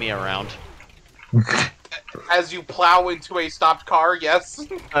unsafe with me around. As you plow into a stopped car, yes?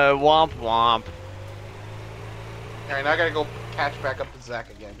 Womp womp. Alright, now I gotta go catch back up to Zach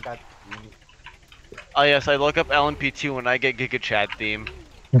again. God. Oh yes, I look up LMP2 when I get Giga Chad theme.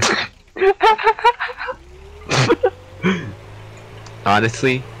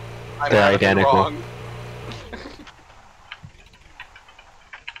 Honestly, I'm they're identical. wrong.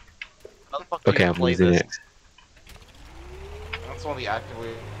 Okay, I'm losing it. That's one of the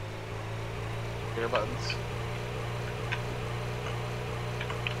activate buttons.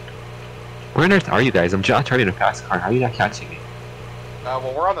 Where on earth are you guys? I'm just trying to pass car. How are you not catching me?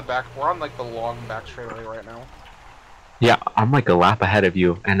 Well, we're on the back. We're on like the long back straightaway right now. Yeah, I'm like a lap ahead of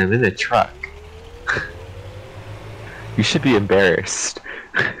you, and I'm in a truck. You should be embarrassed.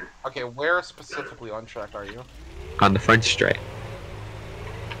 Okay, where specifically on track are you? On the front straight.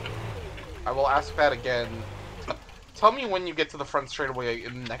 I will ask that again. Tell me when you get to the front straightaway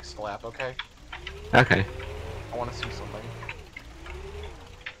in the next lap, okay? Okay. I want to see something.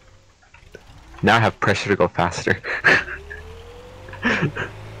 Now I have pressure to go faster.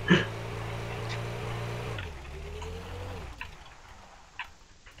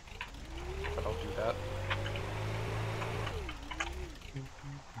 But I'll do that.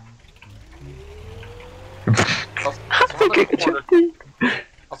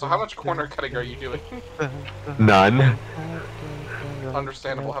 Also, how much corner cutting are you doing? None.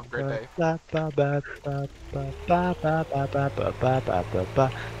 Understandable. Have a great day.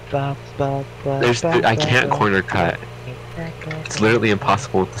 I can't corner cut. It's literally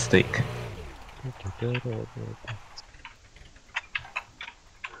impossible with the stick.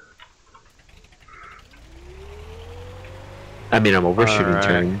 I mean, I'm overshooting Alright.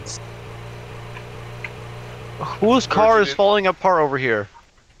 turns. Whose car is falling apart over here?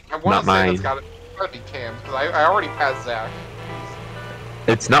 I want Not to say mine. that's gotta be Cam's, because I already passed Zach.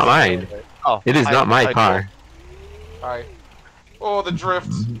 It's not mine. Oh, It is not my car. Alright. Oh, the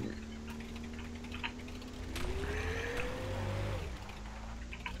drift.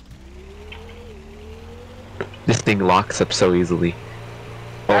 This thing locks up so easily.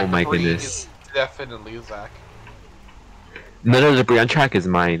 Oh Back my 3 goodness. is definitely Zach. None of the debris on track is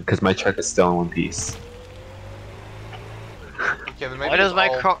mine, because my truck is still in one piece. Okay, then maybe Why does it's my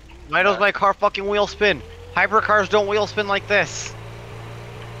all car? Why does Zach. my car fucking wheel spin? Hypercars don't wheel spin like this.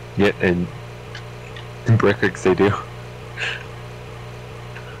 Yeah, and in Brickworks they do.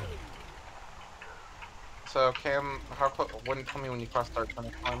 So, Cam, tell me when you cross start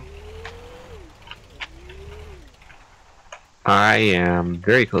turning time. I am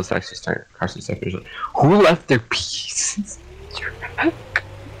very close to actually start crossing sectors. Who left their pieces?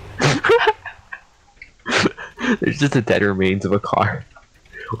 There's just the dead remains of a car.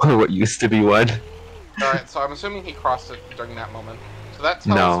 Or what used to be one. Alright, so I'm assuming he crossed it during that moment. So that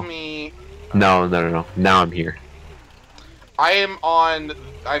tells No. me... No. Now I'm here. I'm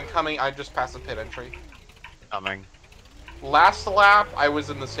coming, I just passed the pit entry. Coming. Last lap, I was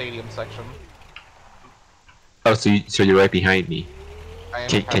in the stadium section. Oh, so you're right behind me. I am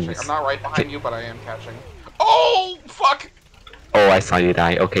Can catching. you I'm not right behind you, but I am catching. Oh, fuck! Oh, I saw you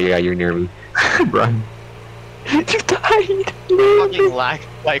die. Okay, yeah, you're near me. Run. You died! Fucking lagged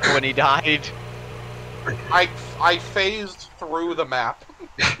like when he died. I phased through the map.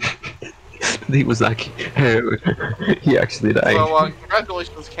 He was like, he actually died. So,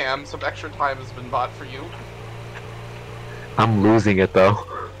 congratulations, Cam. Some extra time has been bought for you. I'm losing it though.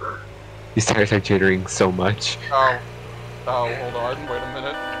 These tires are jittering so much. Oh, hold on. Wait a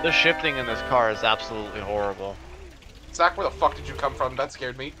minute. The shifting in this car is absolutely horrible. Zach, where the fuck did you come from? That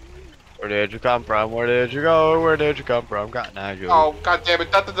scared me. Where did you come from? Where did you go? Where did you come from? God, now you. Oh, god damn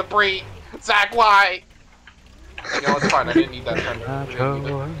it, not the debris! Zach, why? You know, it's fine, I didn't need that fender.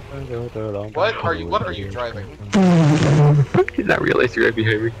 What are you driving? Did not realize you're right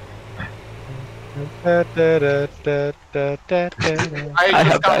behind me. I I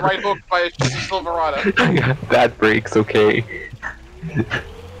just have got that. right hooked by a Chevy Silverado. I got bad brakes, okay.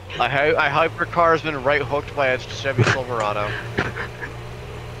 A hypercar has been right hooked by a Chevy Silverado.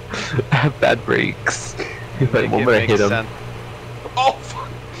 I have bad brakes. If the It moment I makes hit him. sense. Oh, fuck.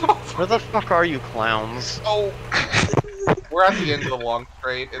 Oh, fuck. Where the fuck are you, clowns? Oh. We're at the end of the long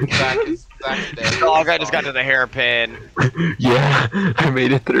straight, and Zach's dead. Dog, I just got to the hairpin. Yeah, I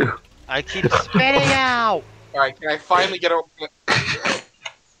made it through. I keep spitting out. Alright, can I finally get over...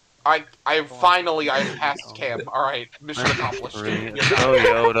 I passed Cam. Alright, mission accomplished.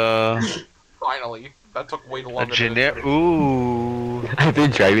 Toyota. Finally. That took way too A long. generic. Ooh. I've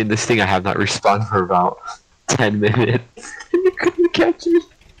been driving this thing, I have not respawned for about 10 minutes. And you couldn't catch me.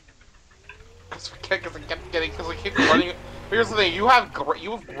 Because I keep running... Here's the thing, you have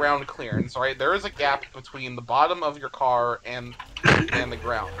ground clearance, right? There is a gap between the bottom of your car and the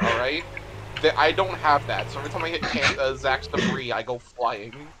ground, alright? I don't have that, so every time I hit Zach's debris, I go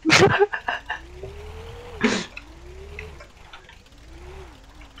flying.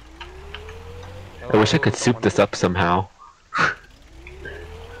 I wish I could soup this up somehow.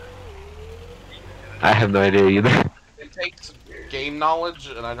 I have no idea either. It takes game knowledge,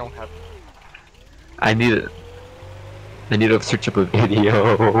 and I don't have... I need to search up a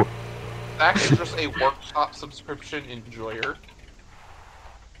video. Zach is just a workshop subscription enjoyer.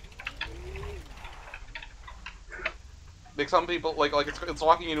 Like some people, like it's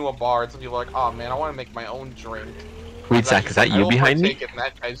walking into a bar, and some people are like, oh man, I want to make my own drink. Wait, Zach, is that you behind me? Take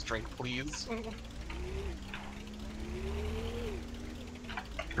that guy's drink, please.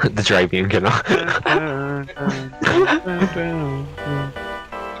 The driving, you know.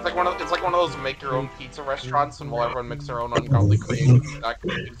 It's like one of those make your own pizza restaurants, and while everyone makes their own ungodly creations, that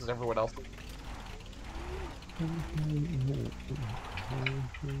confuses everyone else.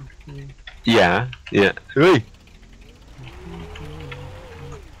 Yeah, yeah. Hey.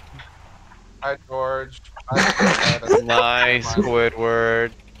 Hi, George. Nice,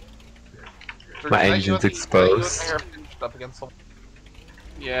 Squidward. George, My is engine's that you with exposed. the hair pinched up against the...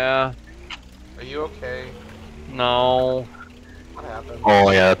 Yeah. Are you okay? No. What happened? Oh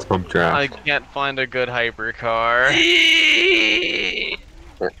yeah, that's bump I draft. can't find a good hypercar.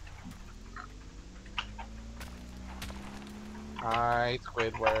 Hi,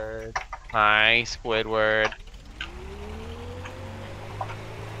 Squidward. Hi, Squidward.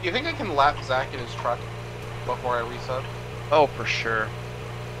 Do you think I can lap Zach in his truck before I reset? Oh, for sure.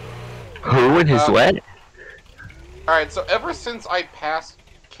 Who in his what? Alright, so ever since I passed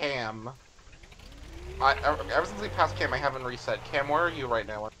Cam... ever since I passed Cam, I haven't reset. Cam, where are you right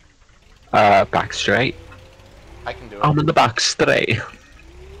now? Back straight. I can do it. I'm in the back straight.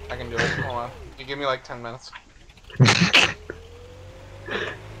 I can do it. Hold on. You give me like 10 minutes.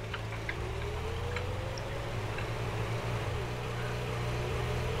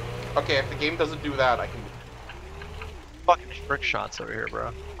 Okay, if the game doesn't do that, I can... Fucking trick shots over here,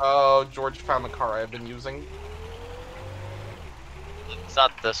 bro. Oh, George found the car I've been using. It's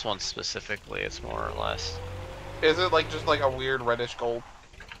not this one specifically, it's more or less. Is it like just like a weird reddish gold?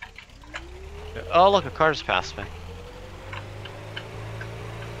 Oh, look, a car just passed me.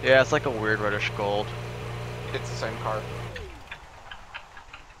 Yeah, it's like a weird reddish gold. It's the same car.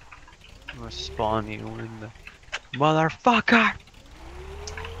 I'm gonna spawn you in the... Motherfucker!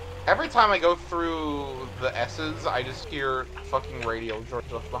 Every time I go through the S's, I just hear fucking radio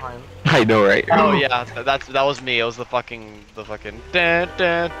George left behind. I know, right? Oh yeah, that was me. It was the fucking. Someone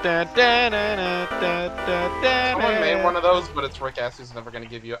made one of those, but it's Rick S who's never gonna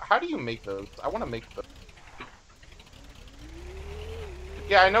give you. How do you make those? I want to make those.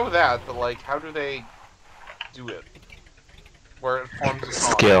 Yeah, I know that, but like, how do they do it? Where it forms a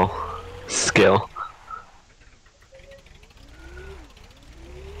song. Skill.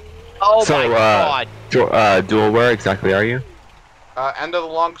 Oh So, my god! Dual, where exactly are you? End of the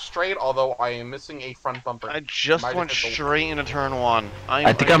long straight, although I am missing a front bumper. I just Might have went hit the- straight into turn one.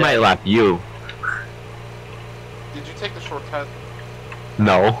 I think I might lap you. Did you take the shortcut?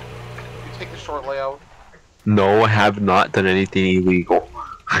 No. Did you take the short layout? No, I have not done anything illegal.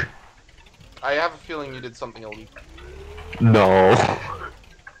 I have a feeling you did something illegal. No.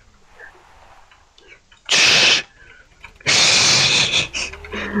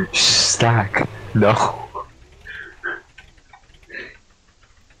 Stack. No.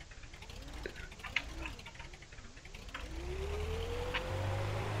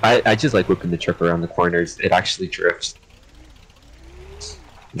 I just like whipping the truck around the corners. It actually drifts. It's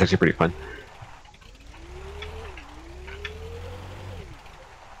actually pretty fun.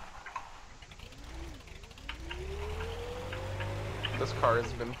 This car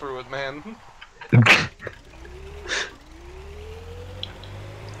has been through it, man.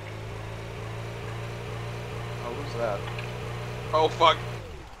 Oh, who's that? Oh, fuck.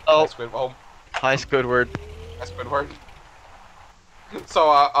 Oh, Hi, hi Squidward. Squidward. So,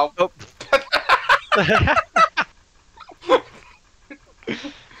 I'll... Oh.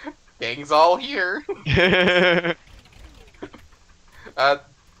 Gang's all here. Cam,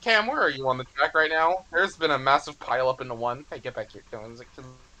 where are you on the track right now? There's been a massive pile up into one. Hey, get back here, Cam.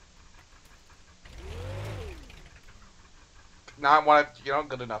 Not what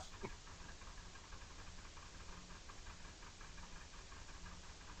good enough.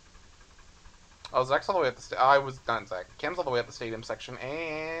 Oh, Zach's all the way at the I was done, Zach. Cam's all the way at the stadium section,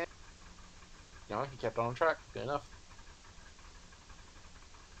 and he kept on track. Good enough.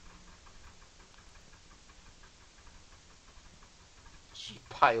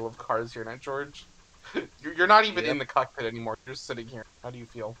 Pile of cars here now, George. You're not even in the cockpit anymore. You're just sitting here. How do you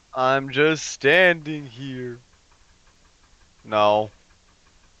feel? I'm just standing here. No.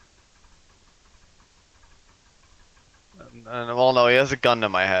 Well, no, he has a gun to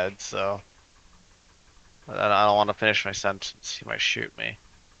my head, so I don't want to finish my sentence. He might shoot me.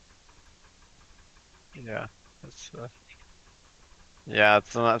 Yeah, yeah,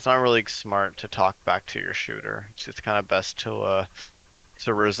 it's not really smart to talk back to your shooter. It's kind of best to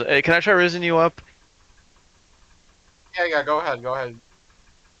reason. Hey, can I try raising you up? Yeah, go ahead, go ahead.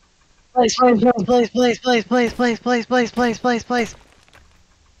 Please.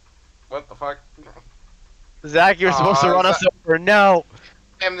 What the fuck? Zach, you're supposed to run us over. No.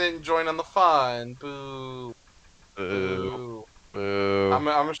 Cam didn't join on the fun. Boo. Boo. Boo. I'm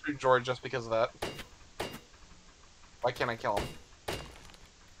gonna shoot George just because of that. Why can't I kill him?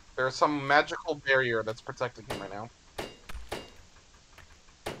 There's some magical barrier that's protecting him right now.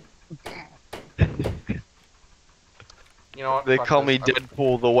 You know what? They Fuck call this. me I'm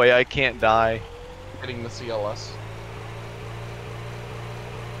Deadpool the way I can't die. hitting the CLS.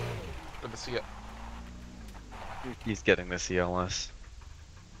 Or the CL. He's getting the CLS.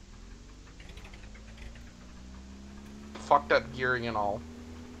 Fucked up gearing and all.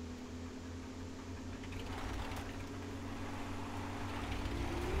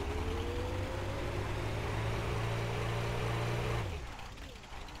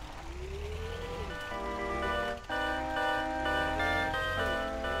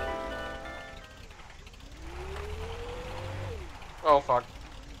 Oh fuck.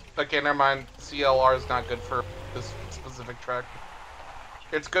 Okay, never mind. CLR is not good for this specific track.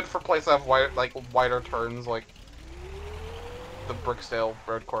 It's good for places that have wider turns, like the Bricksdale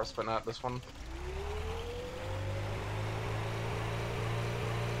road course, but not this one.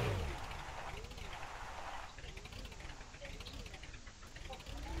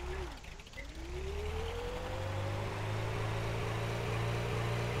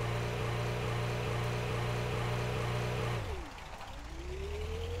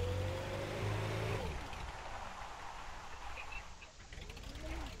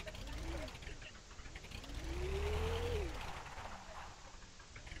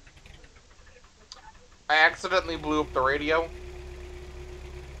 I accidentally blew up the radio.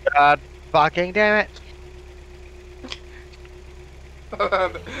 God fucking damn it.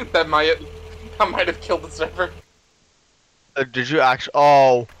 that might have killed the server. Did you actually?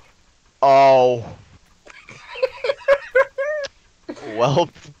 Oh. Oh. Well.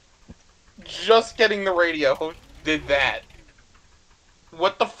 Just getting the radio did that.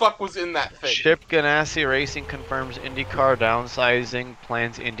 What the fuck was in that thing? Chip Ganassi Racing confirms IndyCar downsizing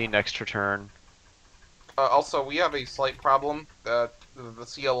plans Indy next return. Also, we have a slight problem. The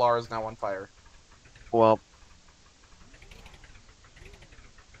CLR is now on fire. Well.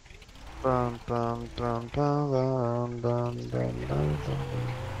 Bum, bum, bum, bum, bum, bum, bum, bum,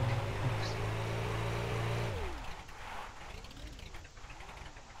 bum.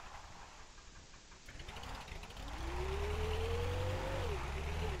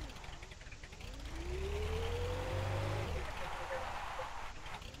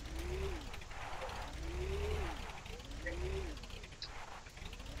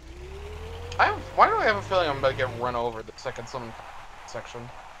 Why do I have a feeling I'm about to get run over the second summon section?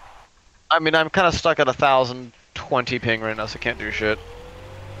 I mean, I'm kind of stuck at 1020 ping right now, so I can't do shit.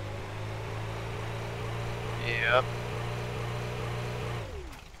 Yep.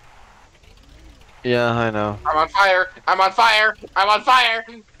 Yeah, I know. I'm on fire! I'm on fire! I'm on fire!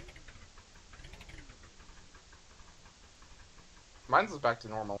 Mine's is back to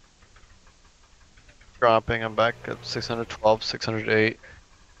normal. Dropping, I'm back at 612, 608.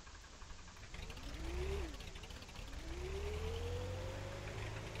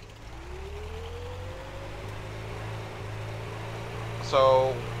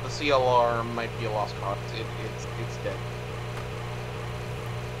 So the CLR might be a lost cause. It's dead.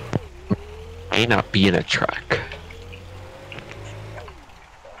 May not be in a track.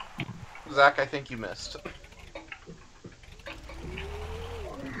 Zach, I think you missed.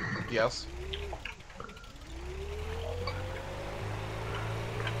 Yes.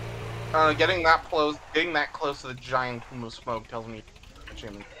 Getting that close to the giant plume of smoke tells me.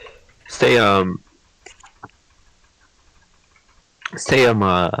 Stay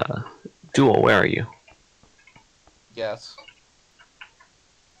Duel, where are you? Yes.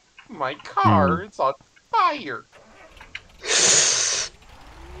 My car, it's on fire.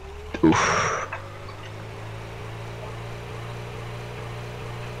 Oof.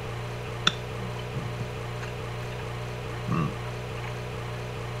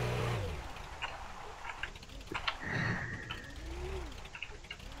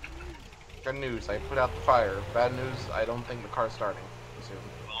 Good news, I put out the fire. Bad news, I don't think the car's starting soon.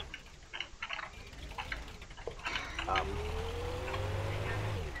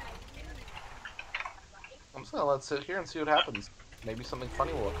 I'm just gonna let it sit here and see what happens. Maybe something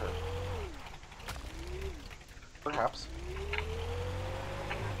funny will occur. Perhaps.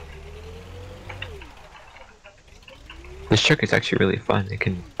 This trick is actually really fun. It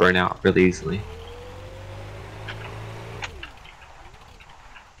can burn out really easily.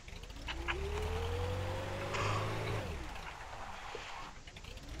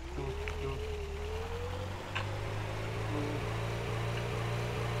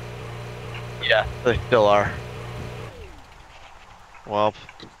 Yeah, they still are. Well,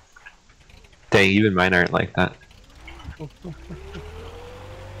 Dang, even mine aren't like that. I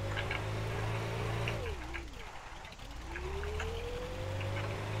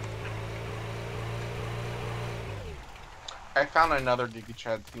found another Giga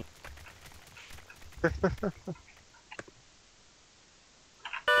Chad theme.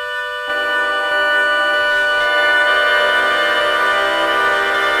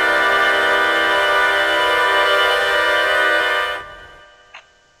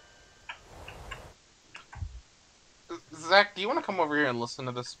 Zach, do you want to come over here and listen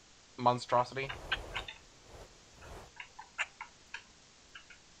to this monstrosity?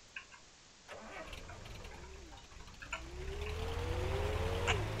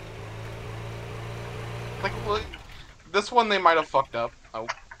 Like, look, this one they might have fucked up. Oh.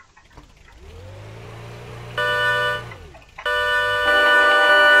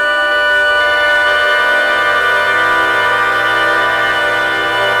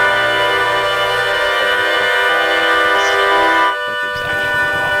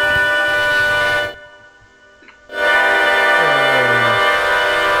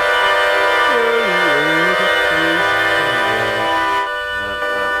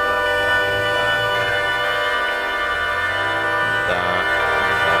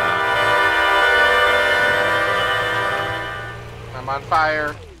 I'm on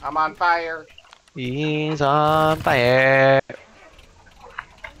fire. I'm on fire. He's on fire.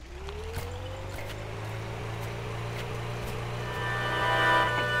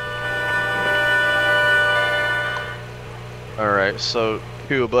 Alright, so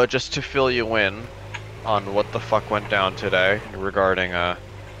Cuba, just to fill you in on what the fuck went down today regarding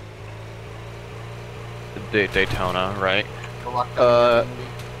Daytona, right?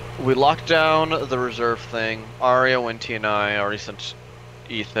 We locked down the reserve thing. Aria, Winty, and I already sent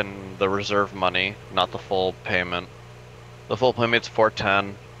Ethan the reserve money, not the full payment. The full payment's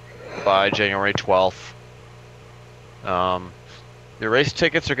 $410 by January 12th. The race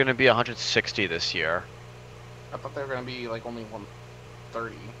tickets are going to be $160 this year. I thought they were gonna be like only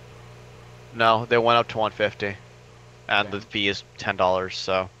 130. No, they went up to $150, and Okay. the fee is $10.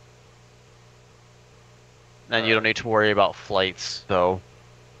 So, and you don't need to worry about flights. So,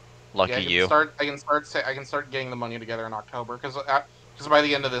 lucky Yeah, you. I can start getting the money together in October because by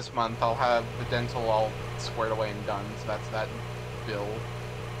the end of this month I'll have the dental all squared away and done. So that's that bill.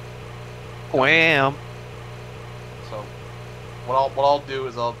 Wham! So what I'll do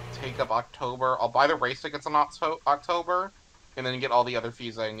is I'll take up October. I'll buy the race tickets in October, and then get all the other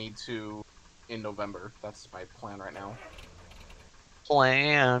fees I need to in November. That's my plan right now.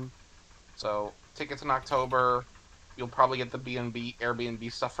 Plan. So tickets in October. You'll probably get the B&B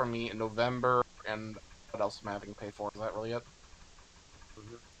Airbnb stuff from me in November, and what else am I having to pay for? Is that really it?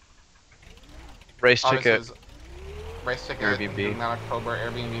 Race Obviously, ticket. race ticket, Airbnb. doing that October,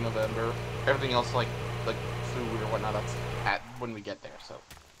 Airbnb November. Everything else like food or whatnot, that's at when we get there. So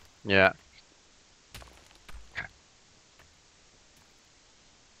Yeah.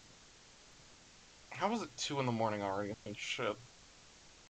 how was it 2 in the morning already? I mean, shit.